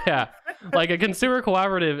aware. Yeah. Like a consumer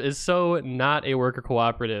cooperative is so not a worker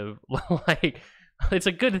cooperative. Like it's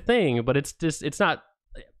a good thing, but it's not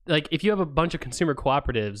like if you have a bunch of consumer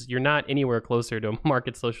cooperatives, you're not anywhere closer to a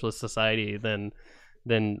market socialist society than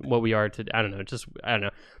what we are to I don't know, just I don't know.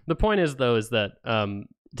 The point is though is that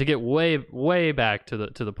to get way back to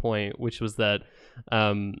the point, which was that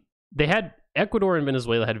they had Ecuador and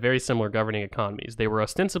Venezuela had very similar governing economies. They were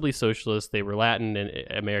ostensibly socialist, they were Latin and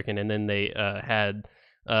American, and then they had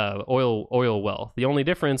oil wealth. The only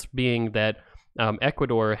difference being that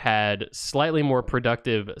Ecuador had slightly more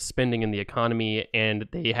productive spending in the economy, and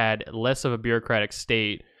they had less of a bureaucratic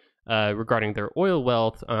state regarding their oil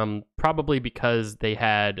wealth, probably because they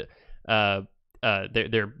had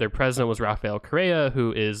their president was Rafael Correa,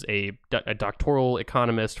 who is a doctoral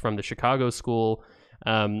economist from the Chicago School,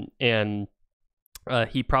 and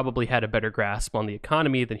he probably had a better grasp on the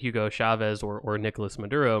economy than Hugo Chavez or Nicolas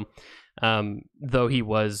Maduro, though he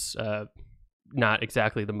was not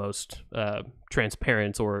exactly the most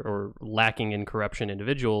transparent or lacking in corruption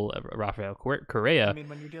individual, Rafael I Correa. mean,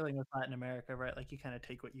 when you're dealing with Latin America, right? Like you kind of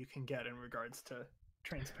take what you can get in regards to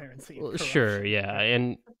transparency and Well, sure, corruption, yeah,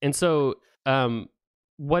 right? and so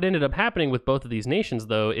what ended up happening with both of these nations,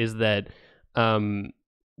 though, is that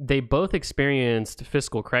they both experienced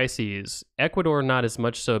fiscal crises. Ecuador not as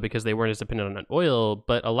much so because they weren't as dependent on oil,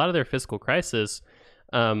 but a lot of their fiscal crisis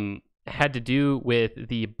had to do with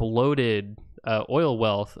the bloated oil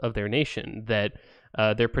wealth of their nation. That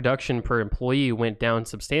their production per employee went down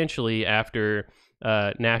substantially after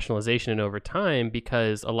nationalization and over time,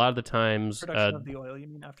 because a lot of the times Production of the oil, you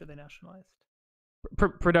mean after they nationalized?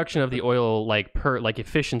 production of the But oil, like per like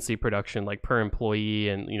efficiency production, like per employee,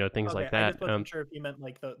 and things okay, like I that. just wasn't sure if you meant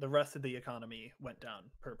like the rest of the economy went down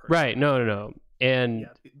per person Right, no, no, after, no. And yeah,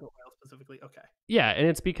 the oil specifically. Okay. yeah, and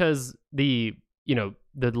it's because the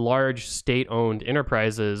large state-owned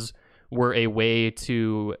enterprises were a way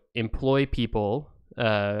to employ people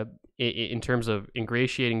in terms of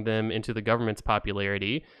ingratiating them into the government's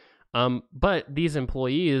popularity. But these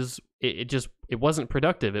employees, it wasn't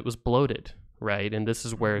productive. It was bloated, right? And this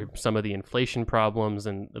is where Mhm. some of the inflation problems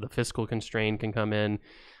and the fiscal constraint can come in.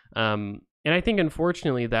 And I think,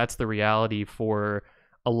 unfortunately, that's the reality for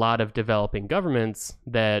a lot of developing governments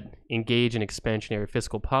that engage in expansionary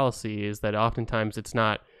fiscal policy, is that oftentimes it's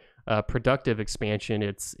not productive expansion.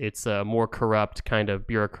 It's a more corrupt kind of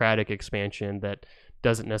bureaucratic expansion that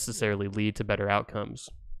doesn't Yeah. necessarily lead to better outcomes.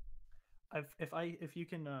 if you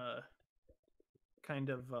can kind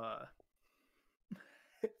of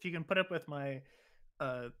if you can put up with my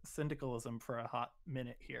syndicalism for a hot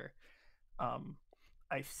minute here, um,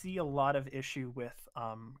 I see a lot of issue with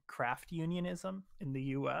craft unionism in the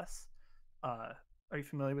U.S. Are you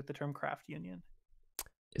familiar with the term craft union?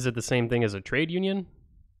 Is it the same thing as a trade union?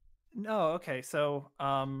 No. Okay. So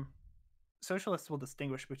socialists will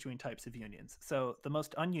distinguish between types of unions. So the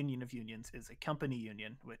most ununion of unions is a company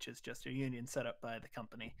union, which is just a union set up by the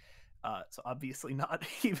company. So obviously not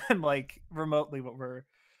even like remotely what we're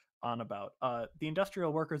on about. The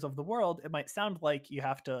industrial workers of the world, it might sound like you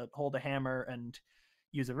have to hold a hammer and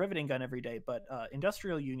use a riveting gun every day, but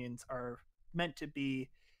industrial unions are meant to be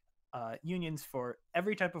unions for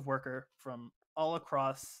every type of worker from all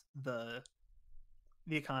across the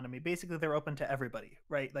economy. Basically, they're open to everybody,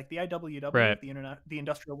 right? Like the IWW, Right. the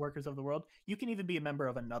industrial workers of the world. You can even be a member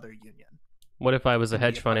of another union What if I was a and be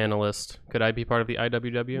hedge a fund part of it. analyst? Could I be part of the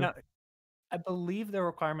IWW? No, I believe the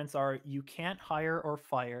requirements are you can't hire or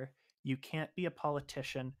fire, you can't be a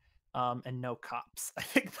politician, and no cops. I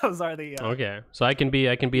think those are the Okay, so I can be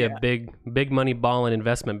a yeah. big money ball and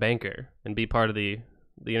investment banker and be part of the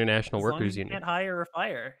International As long as Workers you Union. can't hire or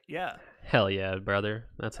fire, yeah. Hell yeah, brother.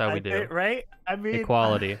 That's how we I do. think right. I mean,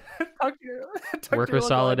 Equality. talk to Worker your local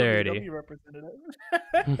solidarity. IWW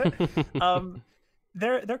representative. um,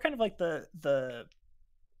 they're kind of like the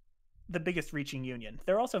biggest reaching union.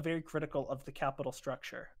 They're also very critical of the capital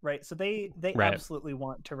structure, right? So they Right. absolutely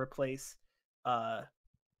want to replace uh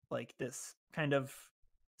like this kind of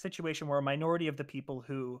situation where a minority of the people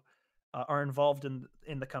who are involved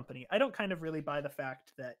in the company. I don't kind of really buy the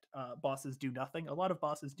fact that bosses do nothing. A lot of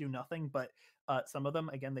bosses do nothing, but some of them,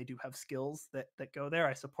 again, they do have skills that go there.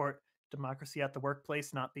 I support democracy at the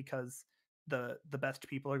workplace, not because the best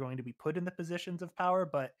people are going to be put in the positions of power,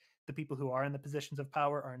 but the people who are in the positions of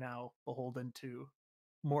power are now beholden to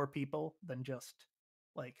more people than just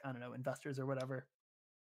like I don't know investors or whatever.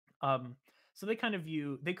 Um, so they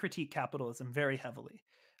critique capitalism very heavily.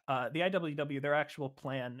 The IWW, their actual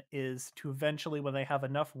plan is to eventually, when they have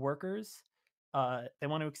enough workers, they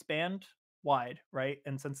want to expand wide, right?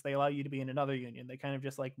 And since they allow you to be in another union, they kind of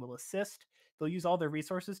just like will assist. They'll use all their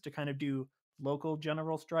resources to kind of do local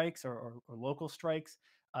general strikes or local strikes.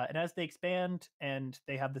 And as they expand and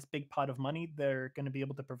they have this big pot of money, they're going to be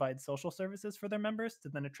able to provide social services for their members to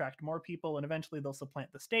then attract more people. And eventually they'll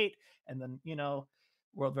supplant the state. And then,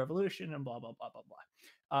 world revolution and blah blah blah blah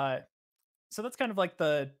blah. So that's kind of like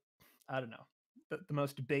I don't know the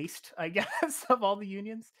most based I guess of all the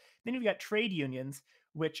unions. Then you've got trade unions,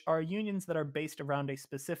 which are unions that are based around a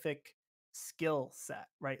specific skill set,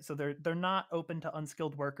 right? So they're not open to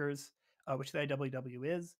unskilled workers, which the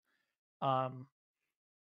IWW is. Um,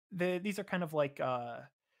 these are kind of like I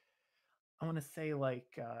want to say like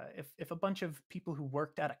if a bunch of people who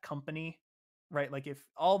worked at a company, right? Like if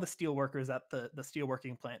all the steel workers at the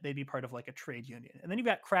steelworking plant, they'd be part of like a trade union. And then you've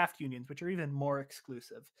got craft unions, which are even more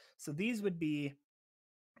exclusive. So these would be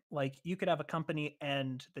like you could have a company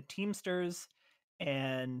and the Teamsters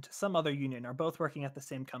and some other union are both working at the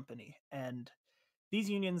same company. And these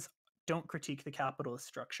unions don't critique the capitalist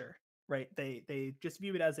structure, right? They just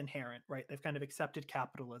view it as inherent, right? They've kind of accepted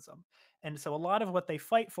capitalism. And so a lot of what they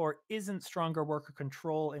fight for isn't stronger worker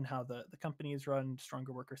control in how the company is run,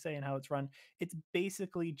 stronger worker say in how it's run. It's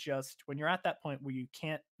basically just when you're at that point where you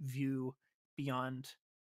can't view beyond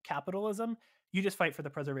capitalism, you just fight for the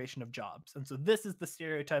preservation of jobs. And so this is the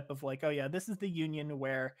stereotype of like, oh yeah, this is the union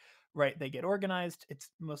where right they get organized. It's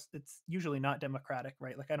usually not democratic,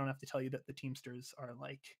 right? Like I don't have to tell you that the Teamsters are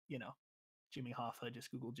like Jimmy Hoffa.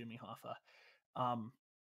 Just Google Jimmy Hoffa. um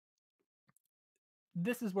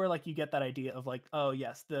this is where like you get that idea of like, oh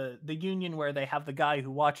yes, the union where they have the guy who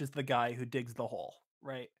watches the guy who digs the hole,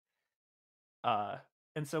 right? uh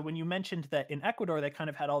and so when you mentioned that in Ecuador they kind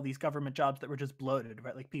of had all these government jobs that were just bloated,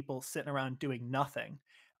 right? Like people sitting around doing nothing.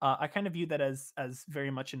 I kind of view that as very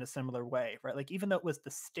much in a similar way, right? Like even though it was the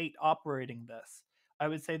state operating this, I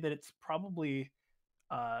would say that it's probably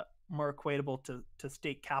more equatable to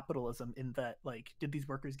state capitalism in that like did these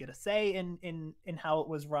workers get a say in how it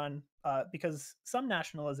was run? Because some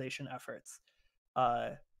nationalization efforts uh,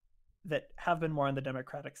 that have been more on the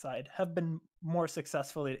democratic side have been more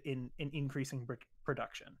successful in increasing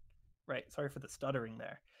production, right? Sorry for the stuttering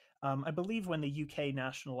there. I believe when the UK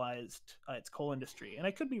nationalized its coal industry, and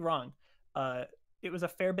I could be wrong, uh, it was a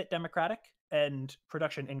fair bit democratic and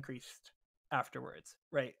production increased afterwards,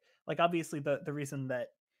 right? Like obviously the reason that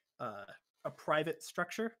uh, a private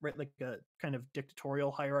structure, right, like a kind of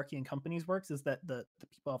dictatorial hierarchy in companies works is that the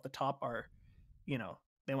people at the top are, you know,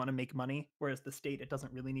 they want to make money, whereas the state it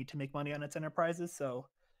doesn't really need to make money on its enterprises. So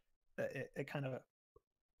It kind of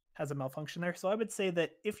has a malfunction there. So I would say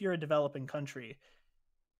that if you're a developing country,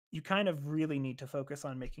 you kind of really need to focus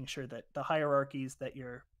on making sure that the hierarchies that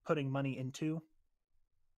you're putting money into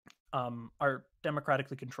are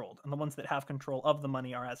democratically controlled, and the ones that have control of the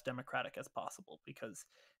money are as democratic as possible. Because,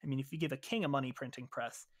 I mean, if you give a king a money printing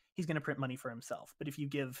press, he's going to print money for himself. But if you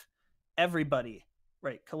give everybody,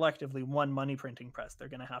 right, collectively one money printing press, they're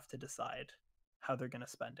going to have to decide how they're going to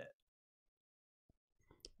spend it.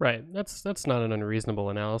 Right. That's not an unreasonable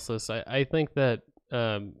analysis. I think that there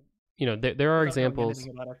are Without knowing examples.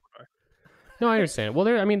 anything about Ecuador. No, I understand. Well,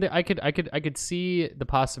 I mean, I could see the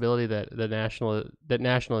possibility that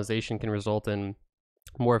nationalization can result in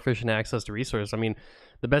more efficient access to resources. I mean,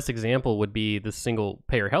 the best example would be the single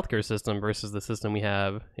payer healthcare system versus the system we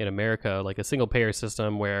have in America, like a single payer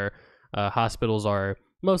system where hospitals are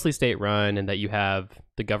mostly state run and that you have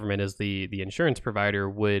the government as the insurance provider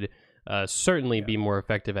would certainly Yeah. be more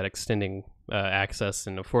effective at extending access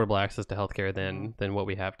and affordable access to healthcare Mm-hmm. than what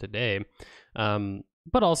we have today.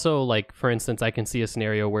 But also, like, for instance, I can see a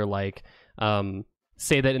scenario where, like,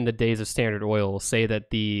 say that in the days of Standard Oil, say that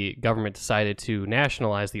the government decided to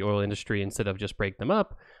nationalize the oil industry instead of just break them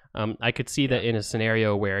up. I could see Yeah. that in a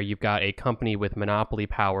scenario where you've got a company with monopoly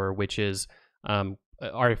power, which is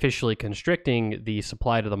artificially constricting the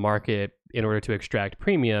supply to the market in order to extract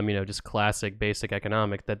premium, just classic basic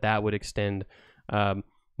economic, that would extend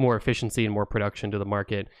more efficiency and more production to the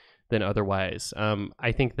market than otherwise.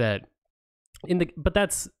 I think that but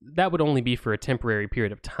that would only be for a temporary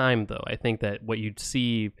period of time, though. I think that what you'd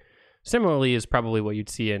see similarly is probably what you'd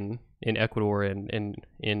see in Ecuador and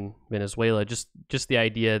in Venezuela. Just the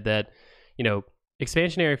idea that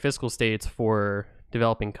expansionary fiscal states for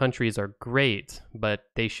developing countries are great, but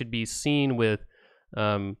they should be seen with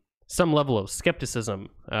some level of skepticism,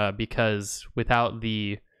 because without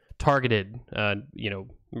the targeted,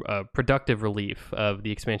 productive relief of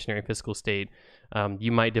the expansionary fiscal state,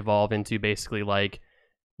 you might devolve into basically like,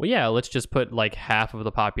 well, yeah, let's just put like half of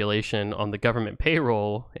the population on the government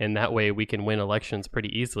payroll, and that way we can win elections pretty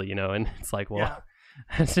easily. And it's like, well,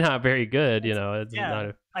 Yeah. it's not very good, It's, it's yeah. not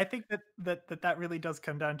a I think that really does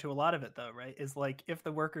come down to a lot of it, though, right? Is like if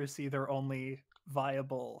the workers see their only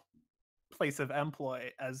viable place of employ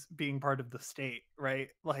as being part of the state, right?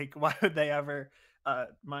 Like, why would they ever?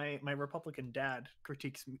 My Republican dad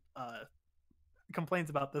complains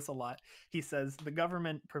about this a lot. He says the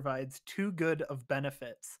government provides too good of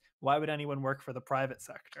benefits. Why would anyone work for the private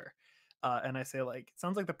sector? And I say, like,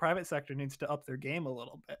 sounds like the private sector needs to up their game a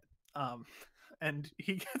little bit. Um, and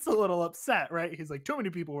he gets a little upset, right? He's like, too many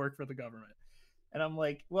people work for the government. And I'm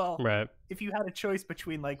like, well, right. if you had a choice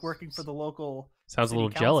between like working for the local Sounds a city little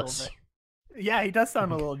council, jealous. right? Yeah, he does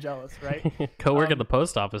sound a little jealous, right? Go work at the Um,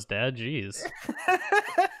 post office, Dad. Jeez.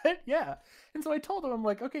 yeah. And so I told him, I'm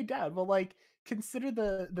like, okay, Dad, well, like, consider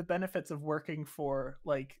the benefits of working for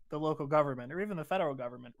like the local government or even the federal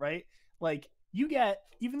government, right? Like, you get,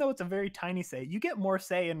 even though it's a very tiny say, you get more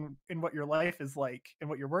say in what your life is like and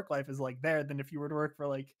what your work life is like there than if you were to work for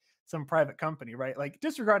like some private company, right? Like,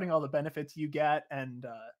 disregarding all the benefits you get and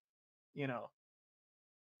you know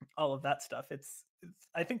all of that stuff. It's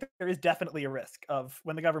I think there is definitely a risk of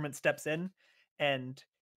when the government steps in and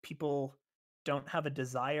people don't have a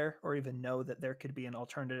desire or even know that there could be an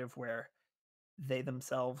alternative where they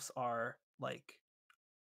themselves are like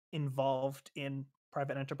involved in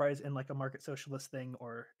private enterprise in like a market socialist thing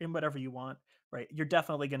or in whatever you want, right? You're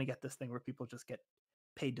definitely going to get this thing where people just get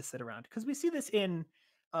paid to sit around because we see this in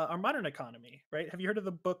our modern economy, right? Have you heard of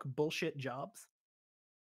the book Bullshit Jobs?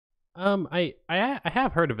 I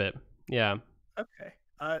have heard of it. Yeah. Okay.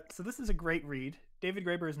 So this is a great read. David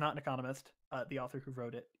Graeber is not an economist, the author who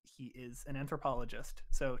wrote it. He is an anthropologist.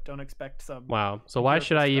 So don't expect some Wow. So why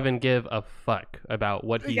should empirical I stuff. even give a fuck about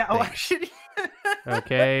what he Yeah. Oh, thinks? actually.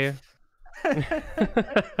 Okay.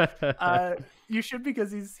 uh, you should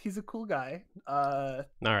because he's a cool guy. All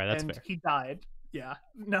right, that's And fair. he died. Yeah,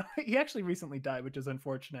 no, he actually recently died, which is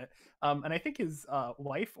unfortunate. And I think his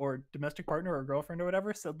wife or domestic partner or girlfriend or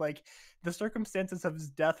whatever said like the circumstances of his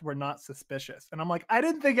death were not suspicious. And I'm like, I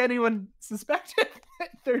didn't think anyone suspected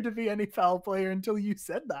there to be any foul play until you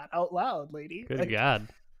said that out loud, lady. Good Like, God.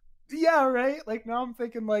 yeah, right. Like now I'm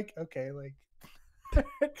thinking like, okay, like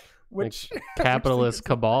Like, which which capitalist secrets of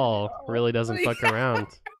cabal really doesn't fuck around.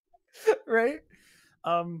 right?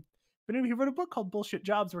 Um, but anyway, he wrote a book called Bullshit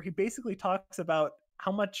Jobs where he basically talks about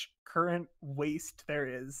how much current waste there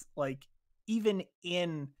is, like even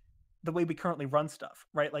in the way we currently run stuff,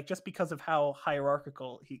 right? Like just because of how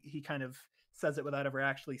hierarchical he kind of says it without ever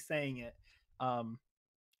actually saying it. Um,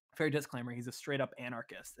 Fair disclaimer, he's a straight up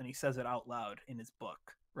anarchist and he says it out loud in his book,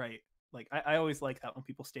 right? Like I always like that when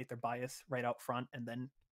people state their bias right out front and then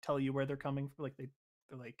tell you where they're coming from. Like they're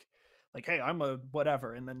like, hey, I'm a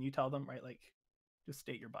whatever, and then you tell them, right? Like, just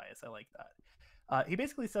state your bias. I like that. He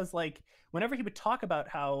basically says like whenever he would talk about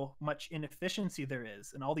how much inefficiency there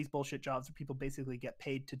is and all these bullshit jobs where people basically get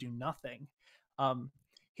paid to do nothing, um,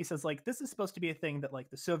 he says like this is supposed to be a thing that like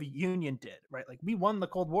the Soviet Union did, right? Like we won the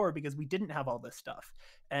Cold War because we didn't have all this stuff.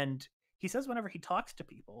 And he says whenever he talks to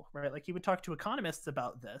people, right, like he would talk to economists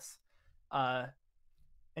about this, uh,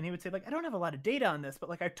 and he would say like I don't have a lot of data on this, but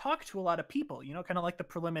like I've talked to a lot of people, you know, kind of like the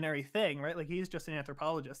preliminary thing, right? Like he's just an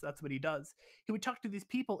anthropologist, that's what he does. He would talk to these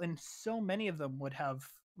people and so many of them would have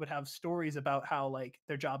stories about how like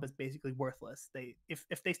their job is basically worthless. They if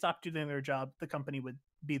they stopped doing their job, the company would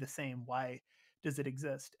be the same. Why does it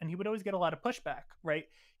exist? And he would always get a lot of pushback, right?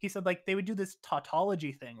 He said like they would do this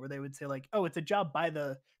tautology thing where they would say like, oh, it's a job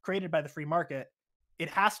created by the free market, it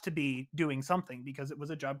has to be doing something because it was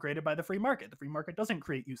a job created by the free market. The free market doesn't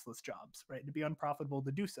create useless jobs, right? It'd be unprofitable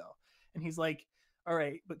to do so. And he's like, all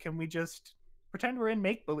right, but can we just pretend we're in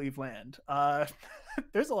make believe land?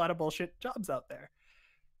 There's a lot of bullshit jobs out there.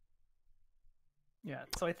 Yeah.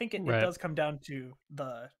 So I think it Right. does come down to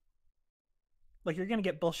the like you're gonna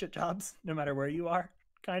get bullshit jobs no matter where you are,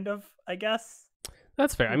 kind of, I guess.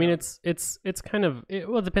 That's fair. Who I mean, knows? it's kind of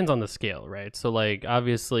well, it depends on the scale, right? So like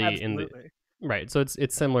obviously in the Absolutely. right, so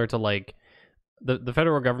it's similar to like the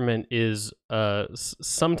federal government is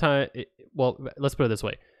sometime well, let's put it this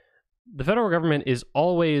way. The federal government is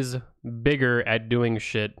always bigger at doing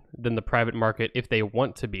shit than the private market if they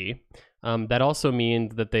want to be. That also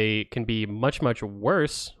means that they can be much, much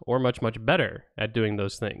worse or much, much better at doing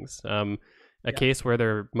those things. A Yes. case where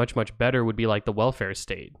they're much, much better would be like the welfare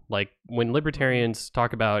state. Like when libertarians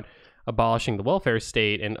talk about abolishing the welfare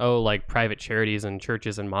state and like private charities and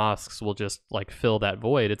churches and mosques will just like fill that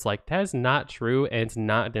void, it's like that is not true, and it's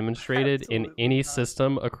not demonstrated in Absolutely any not.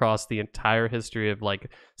 system across the entire history of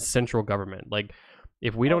like central government. Like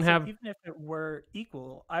if we don't Also, have even if it were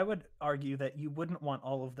equal, I would argue that you wouldn't want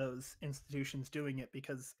all of those institutions doing it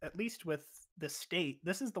because, at least with the state,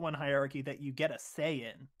 this is the one hierarchy that you get a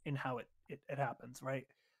say in how it happens, right?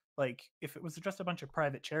 Like, if it was just a bunch of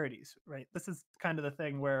private charities, right? This is kind of the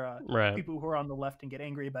thing where right. people who are on the left and get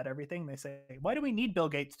angry about everything, they say, why do we need Bill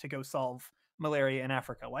Gates to go solve malaria in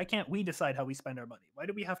Africa? Why can't we decide how we spend our money? Why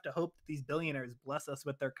do we have to hope that these billionaires bless us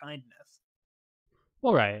with their kindness?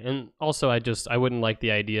 Well, right, and also I wouldn't like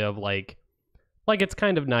the idea of like it's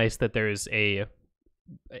kind of nice that there's an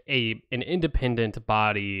independent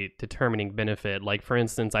body determining benefit. Like for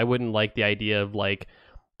instance, I wouldn't like the idea of like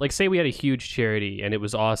say we had a huge charity and it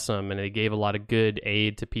was awesome and it gave a lot of good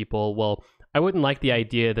aid to people. Well, I wouldn't like the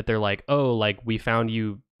idea that they're like, oh, like we found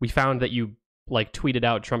that you like tweeted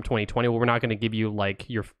out Trump 2020. Well, we're not going to give you like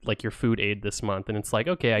your food aid this month. And it's like,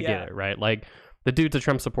 okay, I get Yeah, it, right? Like the dude's a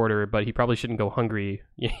Trump supporter, but he probably shouldn't go hungry,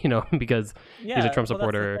 because he's a yeah. Trump Well,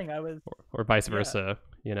 that's the supporter, thing. or vice Yeah, versa.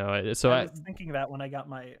 So I was thinking that when I got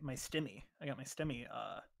my stimmy. I got my stimmy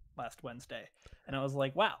last Wednesday, and I was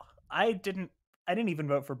like, wow, I didn't even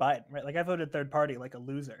vote for Biden, right? Like I voted third party like a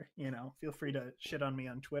loser, you know. Feel free to shit on me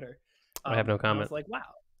on Twitter. I have no And I comment. was like,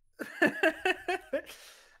 wow.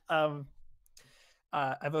 um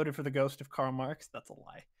I voted for the ghost of Karl Marx. That's a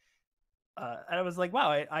lie. And I was like, wow,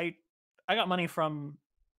 I got money from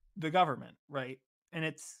the government, right? And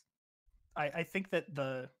I think that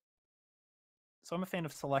so I'm a fan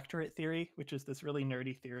of selectorate theory, which is this really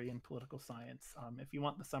nerdy theory in political science. If you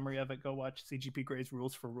want the summary of it, go watch CGP Gray's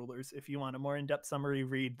Rules for Rulers. If you want a more in-depth summary,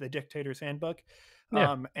 read The Dictator's Handbook.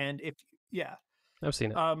 Yeah, And if yeah, I've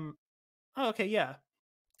seen it. oh, okay, yeah.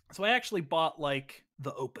 So I actually bought like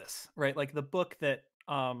the opus, right? Like the book that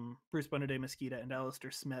Bruce Bonaday Mesquita and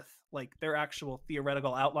Alistair Smith, like their actual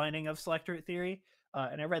theoretical outlining of selectorate theory.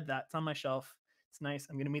 And I read that. It's on my shelf. It's nice.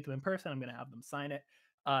 I'm going to meet them in person. I'm going to have them sign it.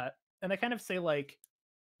 Uh, and I kind of say like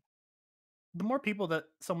the more people that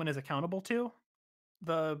someone is accountable to,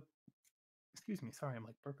 the excuse me, sorry, I'm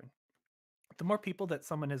like burping. The more people that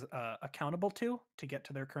someone is accountable to get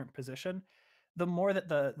to their current position, the more that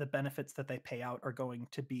the benefits that they pay out are going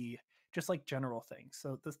to be just like general things.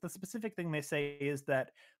 So the specific thing they say is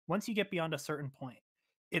that once you get beyond a certain point,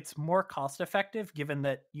 it's more cost effective given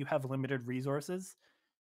that you have limited resources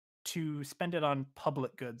to spend it on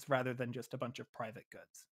public goods rather than just a bunch of private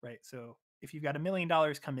goods, right? So if you've got $1 million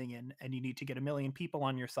coming in and you need to get 1 million people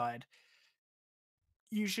on your side,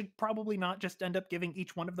 you should probably not just end up giving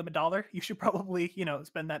each one of them $1. You should probably,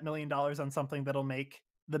 spend that $1 million on something that'll make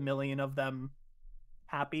the million of them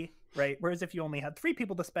happy, right? Whereas if you only had 3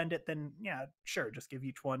 people to spend it, then yeah, sure, just give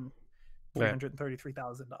each one Right.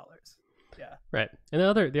 $333,000. Yeah. Right. And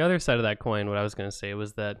the other side of that coin, what I was going to say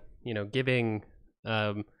was that giving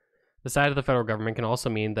um, the side of the federal government can also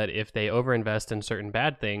mean that if they overinvest in certain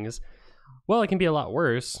bad things, well, it can be a lot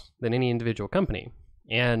worse than any individual company.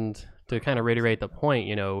 And to kind of 100%. reiterate the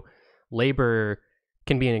point, labor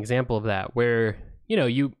can be an example of that, where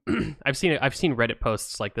you I've seen Reddit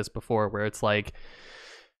posts like this before, where it's like,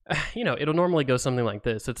 it'll normally go something like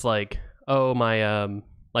this. It's like, oh, my I'm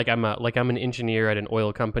an engineer at an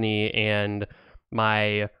oil company, and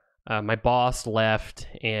my my boss left,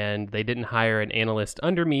 and they didn't hire an analyst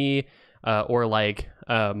under me, or like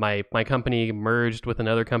my company merged with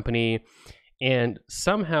another company, and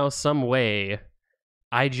somehow, some way,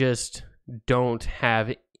 I just don't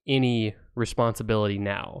have any responsibility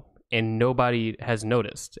now, and nobody has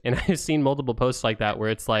noticed. And I've seen multiple posts like that where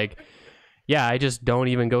it's like, yeah, I just don't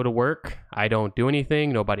even go to work. I don't do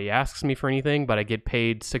anything. Nobody asks me for anything, but I get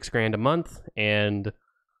paid $6,000 a month, and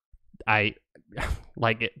I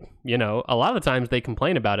like it. A lot of the times they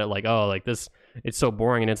complain about it, like, oh, like this, it's so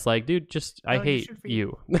boring, and it's like, dude, just I No, you hate should read.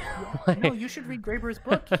 you. Yeah, no, Like, you should read Graeber's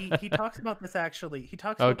book. He talks about this actually. He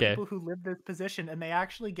talks about okay, people who live this position and they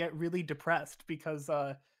actually get really depressed because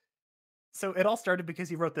so it all started because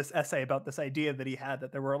he wrote this essay about this idea that he had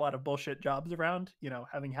that there were a lot of bullshit jobs around,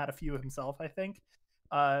 having had a few himself, I think.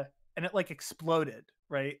 Uh and it like exploded,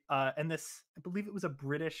 right? And this, I believe it was a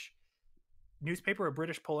British newspaper, a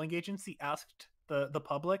British polling agency asked the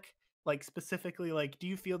public, like specifically, like, do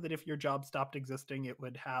you feel that if your job stopped existing, it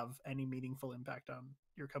would have any meaningful impact on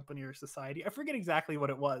your company or society? I forget exactly what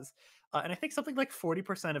it was, and I think something like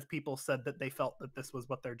 40% of people said that they felt that this was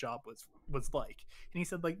what their job was like. And he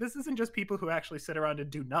said, like, this isn't just people who actually sit around and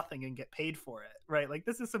do nothing and get paid for it, right? Like,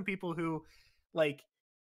 this is some people who, like,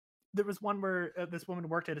 there was one where this woman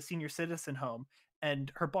worked at a senior citizen home,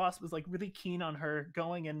 and her boss was like really keen on her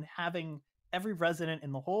going and having every resident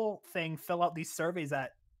in the whole thing fill out these surveys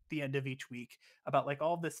at the end of each week about like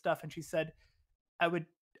all this stuff. And she said, I would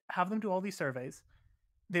have them do all these surveys,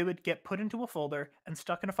 they would get put into a folder and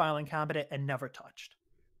stuck in a filing cabinet and never touched,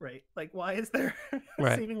 right? Like, why is there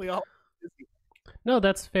right. seemingly all No,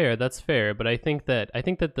 that's fair. That's fair. But I think that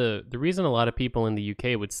the reason a lot of people in the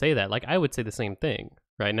UK would say that, like, I would say the same thing,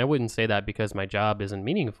 right? And I wouldn't say that because my job isn't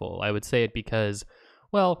meaningful. I would say it because,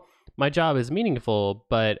 well, my job is meaningful,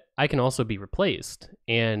 but I can also be replaced.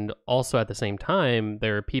 And also at the same time,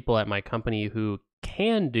 there are people at my company who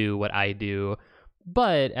can do what I do,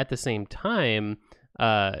 but at the same time,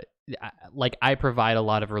 uh, like, I provide a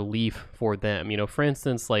lot of relief for them. For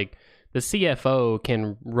instance, like, the CFO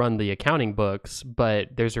can run the accounting books, but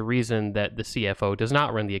there's a reason that the CFO does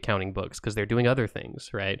not run the accounting books, because they're doing other things,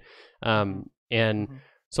 right? mm-hmm, And mm-hmm.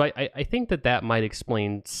 so I think that might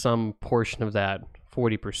explain some portion of that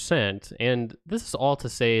 40%. And this is all to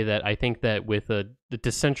say that I think that with the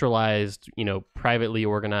decentralized, privately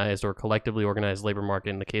organized or collectively organized labor market,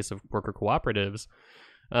 in the case of worker cooperatives,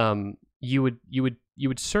 you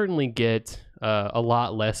would certainly get a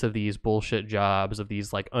lot less of these bullshit jobs, of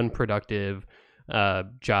these like unproductive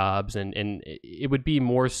jobs, and it would be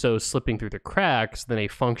more so slipping through the cracks than a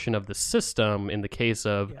function of the system, in the case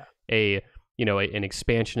of Yeah. an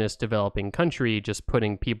expansionist developing country just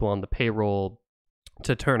putting people on the payroll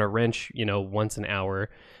to turn a wrench once an hour,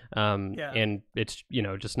 Yeah. and it's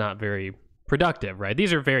just not very productive, right?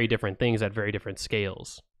 These are very different things at very different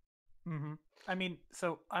scales. Mm-hmm. I mean,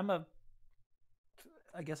 so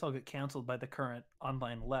I guess I'll get canceled by the current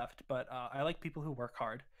online left, but I like people who work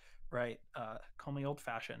hard, right? Call me old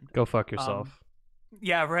fashioned. Go fuck Um, yourself.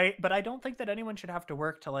 yeah, right. But I don't think that anyone should have to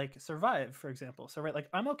work to like survive, for example. So, right, like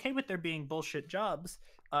I'm okay with there being bullshit jobs,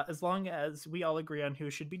 as long as we all agree on who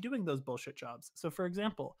should be doing those bullshit jobs. So, for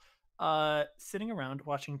example, sitting around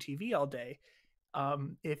watching TV all day,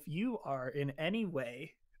 if you are in any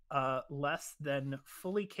way less than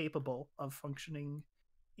fully capable of functioning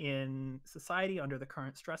in society under the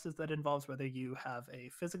current stresses that involves, whether you have a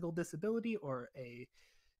physical disability or a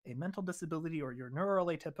mental disability or you're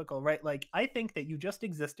neuroatypical, right? Like, I think that you just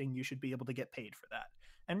existing, you should be able to get paid for that.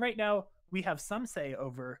 And right now, we have some say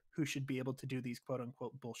over who should be able to do these quote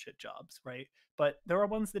unquote bullshit jobs, right? But there are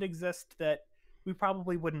ones that exist that we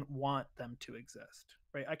probably wouldn't want them to exist,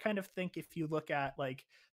 right? I kind of think if you look at, like,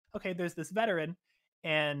 okay, there's this veteran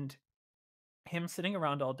and him sitting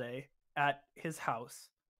around all day at his house,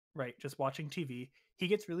 right, just watching TV, he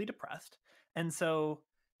gets really depressed. And so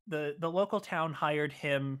the local town hired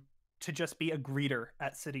him to just be a greeter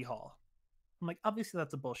at City Hall. I'm like, obviously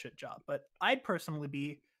that's a bullshit job, but I'd personally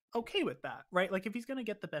be okay with that, right? Like, if he's going to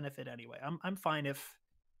get the benefit anyway, I'm fine if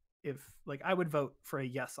like I would vote for a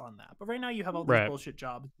yes on that. But right now you have all these Right. bullshit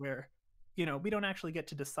jobs where we don't actually get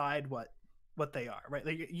to decide what they are, right?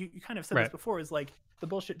 Like you kind of said this Right. before, is like the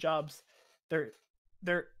bullshit jobs, they're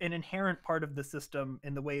they're an inherent part of the system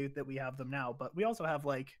in the way that we have them now. But we also have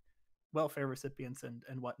like welfare recipients and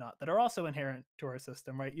whatnot that are also inherent to our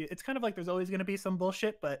system, right? It's kind of like there's always going to be some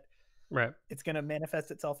bullshit, but Right. it's going to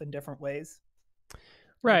manifest itself in different ways, I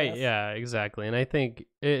Right. guess. Yeah. Exactly. And I think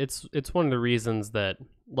it's one of the reasons that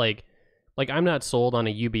like I'm not sold on a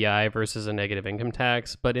UBI versus a negative income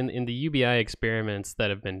tax, but in the UBI experiments that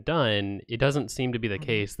have been done, it doesn't seem to be the Mhm.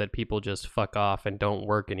 case that people just fuck off and don't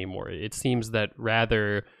work anymore. It seems that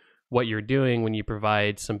rather what you're doing when you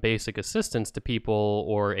provide some basic assistance to people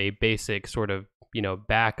or a basic sort of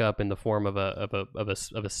backup in the form of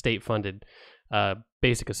a state funded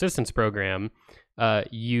basic assistance program, Yeah.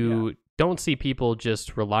 you don't see people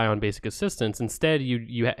just rely on basic assistance. Instead,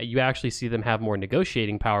 you actually see them have more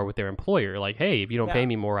negotiating power with their employer. Like, hey, if you don't pay Yeah.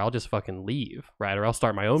 me more, I'll just fucking leave, right? Or I'll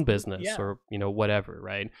start my own See, business, yeah. or whatever,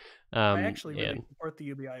 right? I actually really And support the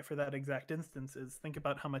UBI for that exact instance. Is think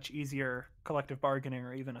about how much easier collective bargaining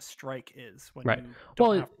or even a strike is when right. you don't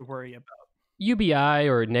Well, have to worry about. UBI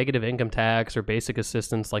or negative income tax or basic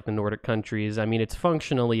assistance like the Nordic countries, I mean, it's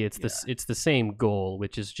functionally Yeah. it's the same goal,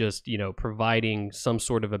 which is just providing some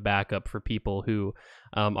sort of a backup for people who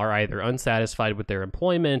are either unsatisfied with their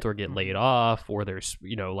employment or get laid Mhm. off, or there's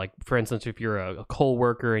like for instance, if you're a coal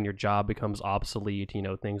worker and your job becomes obsolete,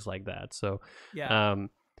 things like that. So, Yeah.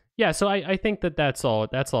 um, yeah, so I think that that's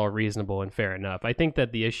all reasonable and fair enough. I think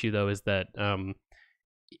that the issue though is that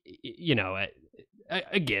you know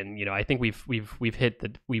again, I think we've hit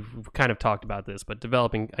the we've kind of talked about this, but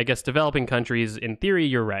developing countries, in theory,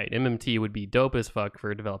 you're right. MMT would be dope as fuck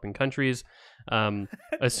for developing countries, um,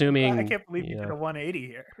 I assuming can't believe you did a 180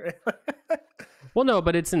 here. well, no,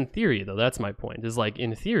 but it's in theory though. That's my point. Is like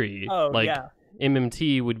in theory, Oh like yeah.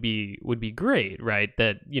 MMT would be great, right?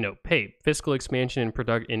 That hey, fiscal expansion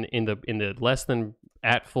and in the less than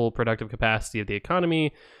at full productive capacity of the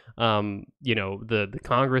economy. The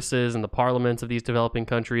congresses and the parliaments of these developing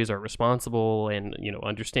countries are responsible and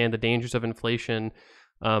understand the dangers of inflation.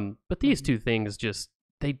 But these Mhm. two things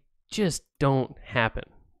they just don't happen.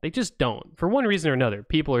 They just don't, for one reason or another.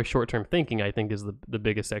 People are short term thinking, I think, is the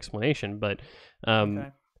biggest explanation. But um,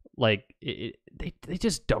 Okay. like they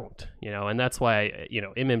just don't, and that's why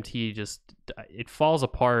MMT just it falls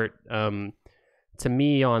apart to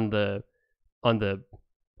me on the on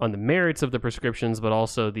the merits of the prescriptions, but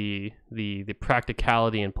also the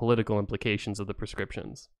practicality and political implications of the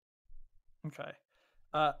prescriptions. Okay.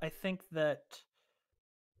 I think that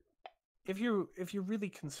if you're really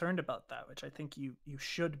concerned about that, which I think you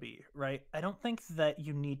should be, right? I don't think that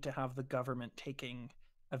you need to have the government taking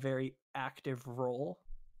a very active role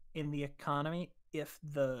in the economy if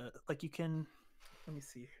the like you can let me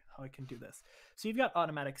see how I can do this. So you've got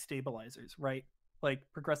automatic stabilizers, right? Like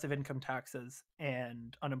progressive income taxes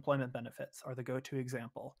and unemployment benefits are the go-to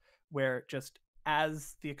example where just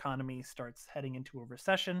as the economy starts heading into a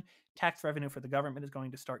recession, tax revenue for the government is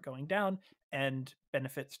going to start going down and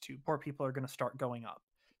benefits to poor people are going to start going up.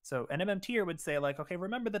 So an MMTer would say like, okay,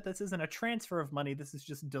 remember that this isn't a transfer of money. This is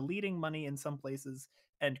just deleting money in some places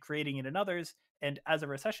and creating it in others. And as a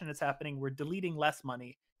recession is happening, we're deleting less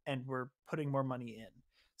money and we're putting more money in.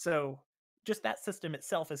 So just that system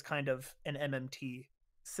itself is kind of an MMT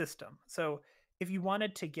system. So if you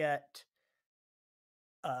wanted to get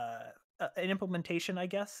uh, an implementation, I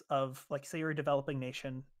guess, of like, say you're a developing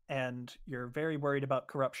nation and you're very worried about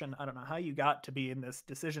corruption. I don't know how you got to be in this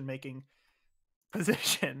decision making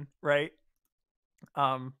position, right?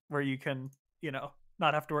 Where you can,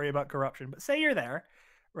 not have to worry about corruption. But say you're there,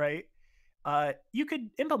 right? You could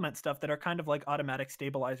implement stuff that are kind of like automatic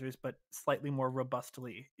stabilizers, but slightly more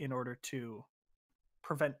robustly in order to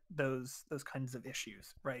prevent those kinds of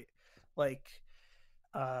issues, right? Like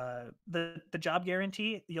the job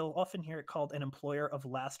guarantee, you'll often hear it called an employer of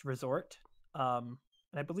last resort.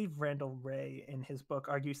 And I believe Randall Ray in his book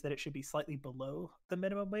argues that it should be slightly below the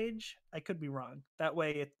minimum wage. I could be wrong. That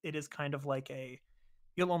way, it is kind of like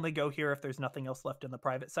you'll only go here if there's nothing else left in the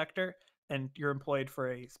private sector, and you're employed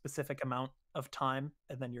for a specific amount of time,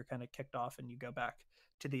 and then you're kind of kicked off and you go back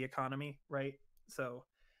to the economy, right? So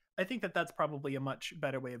I think that that's probably a much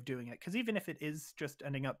better way of doing it because even if it is just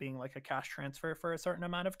ending up being like a cash transfer for a certain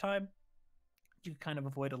amount of time, you kind of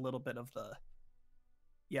avoid a little bit of the.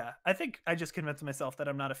 Yeah, I think I just convinced myself that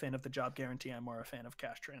I'm not a fan of the job guarantee. I'm more a fan of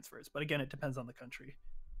cash transfers. But again, it depends on the country.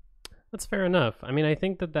 That's fair enough. I mean, I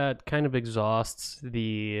think that kind of exhausts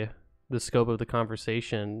the scope of the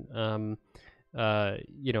conversation.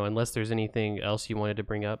 Unless there's anything else you wanted to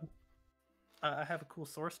bring up. I have a cool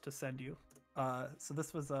source to send you. So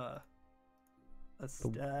this was a The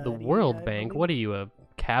study, World I Bank. believe. What are you, a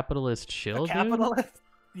capitalist A shill, dude? capitalist.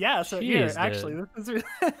 Yeah. So here, Jeez, actually, dude. this is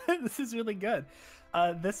this is really good.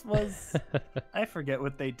 This was, I forget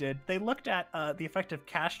what they did. They looked at the effect of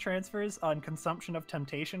cash transfers on consumption of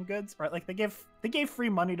temptation goods, right? Like they gave free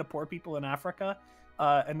money to poor people in Africa,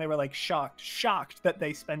 and they were like shocked that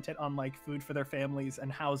they spent it on like food for their families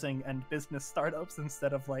and housing and business startups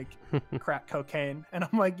instead of like crack cocaine. And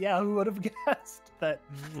I'm like, yeah, who would have guessed that?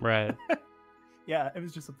 Right. Yeah, it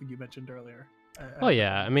was just something you mentioned earlier. Oh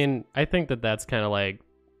yeah, I mean, I think that that's kind of like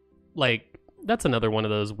that's another one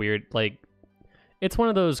of those weird, like, it's one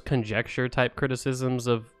of those conjecture type criticisms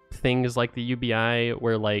of things like the UBI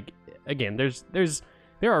where, like, again, there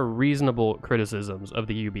are reasonable criticisms of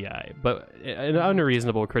the UBI, but an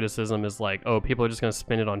unreasonable criticism is like, oh, people are just going to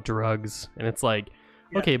spend it on drugs. And it's like,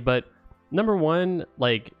 Yeah. okay, but number one,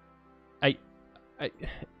 like,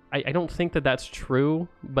 I don't think that that's true,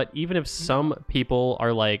 but even if some people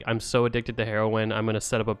are like, I'm so addicted to heroin, I'm going to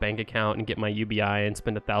set up a bank account and get my UBI and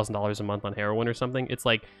spend $1,000 a month on heroin or something. It's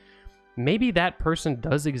like, maybe that person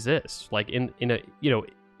does exist, like in a, you know,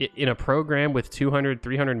 in a program with 200,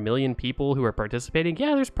 300 million people who are participating.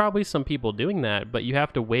 Yeah, there's probably some people doing that, but you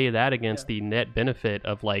have to weigh that against the net benefit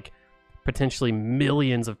of like potentially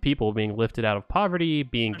millions of people being lifted out of poverty,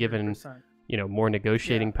 being given, 100%. you know, more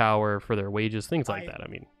negotiating power for their wages, things like that. I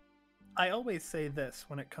mean, I always say this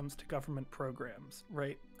when it comes to government programs,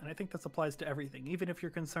 right? And I think this applies to everything, even if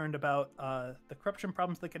you're concerned about the corruption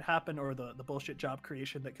problems that could happen or the bullshit job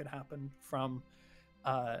creation that could happen from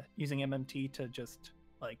using MMT to just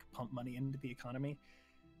like pump money into the economy.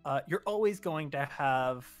 You're always going to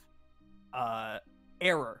have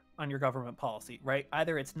error on your government policy, right?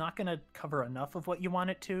 Either it's not going to cover enough of what you want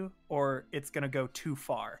it to, or it's going to go too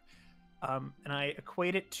far. And I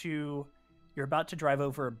equate it to, you're about to drive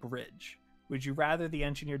over a bridge. Would you rather the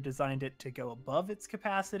engineer designed it to go above its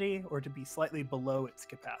capacity or to be slightly below its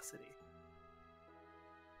capacity?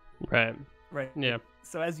 right. Right. Yeah.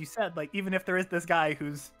 So as you said, like, even if there is this guy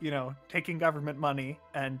who's, you know, taking government money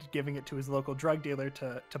and giving it to his local drug dealer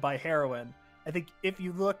to buy heroin, I think if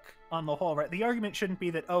you look on the whole, right, the argument shouldn't be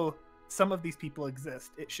that, oh, some of these people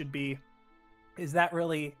exist. It should be, is that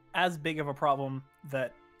really as big of a problem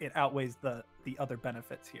that it outweighs the other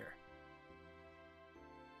benefits here?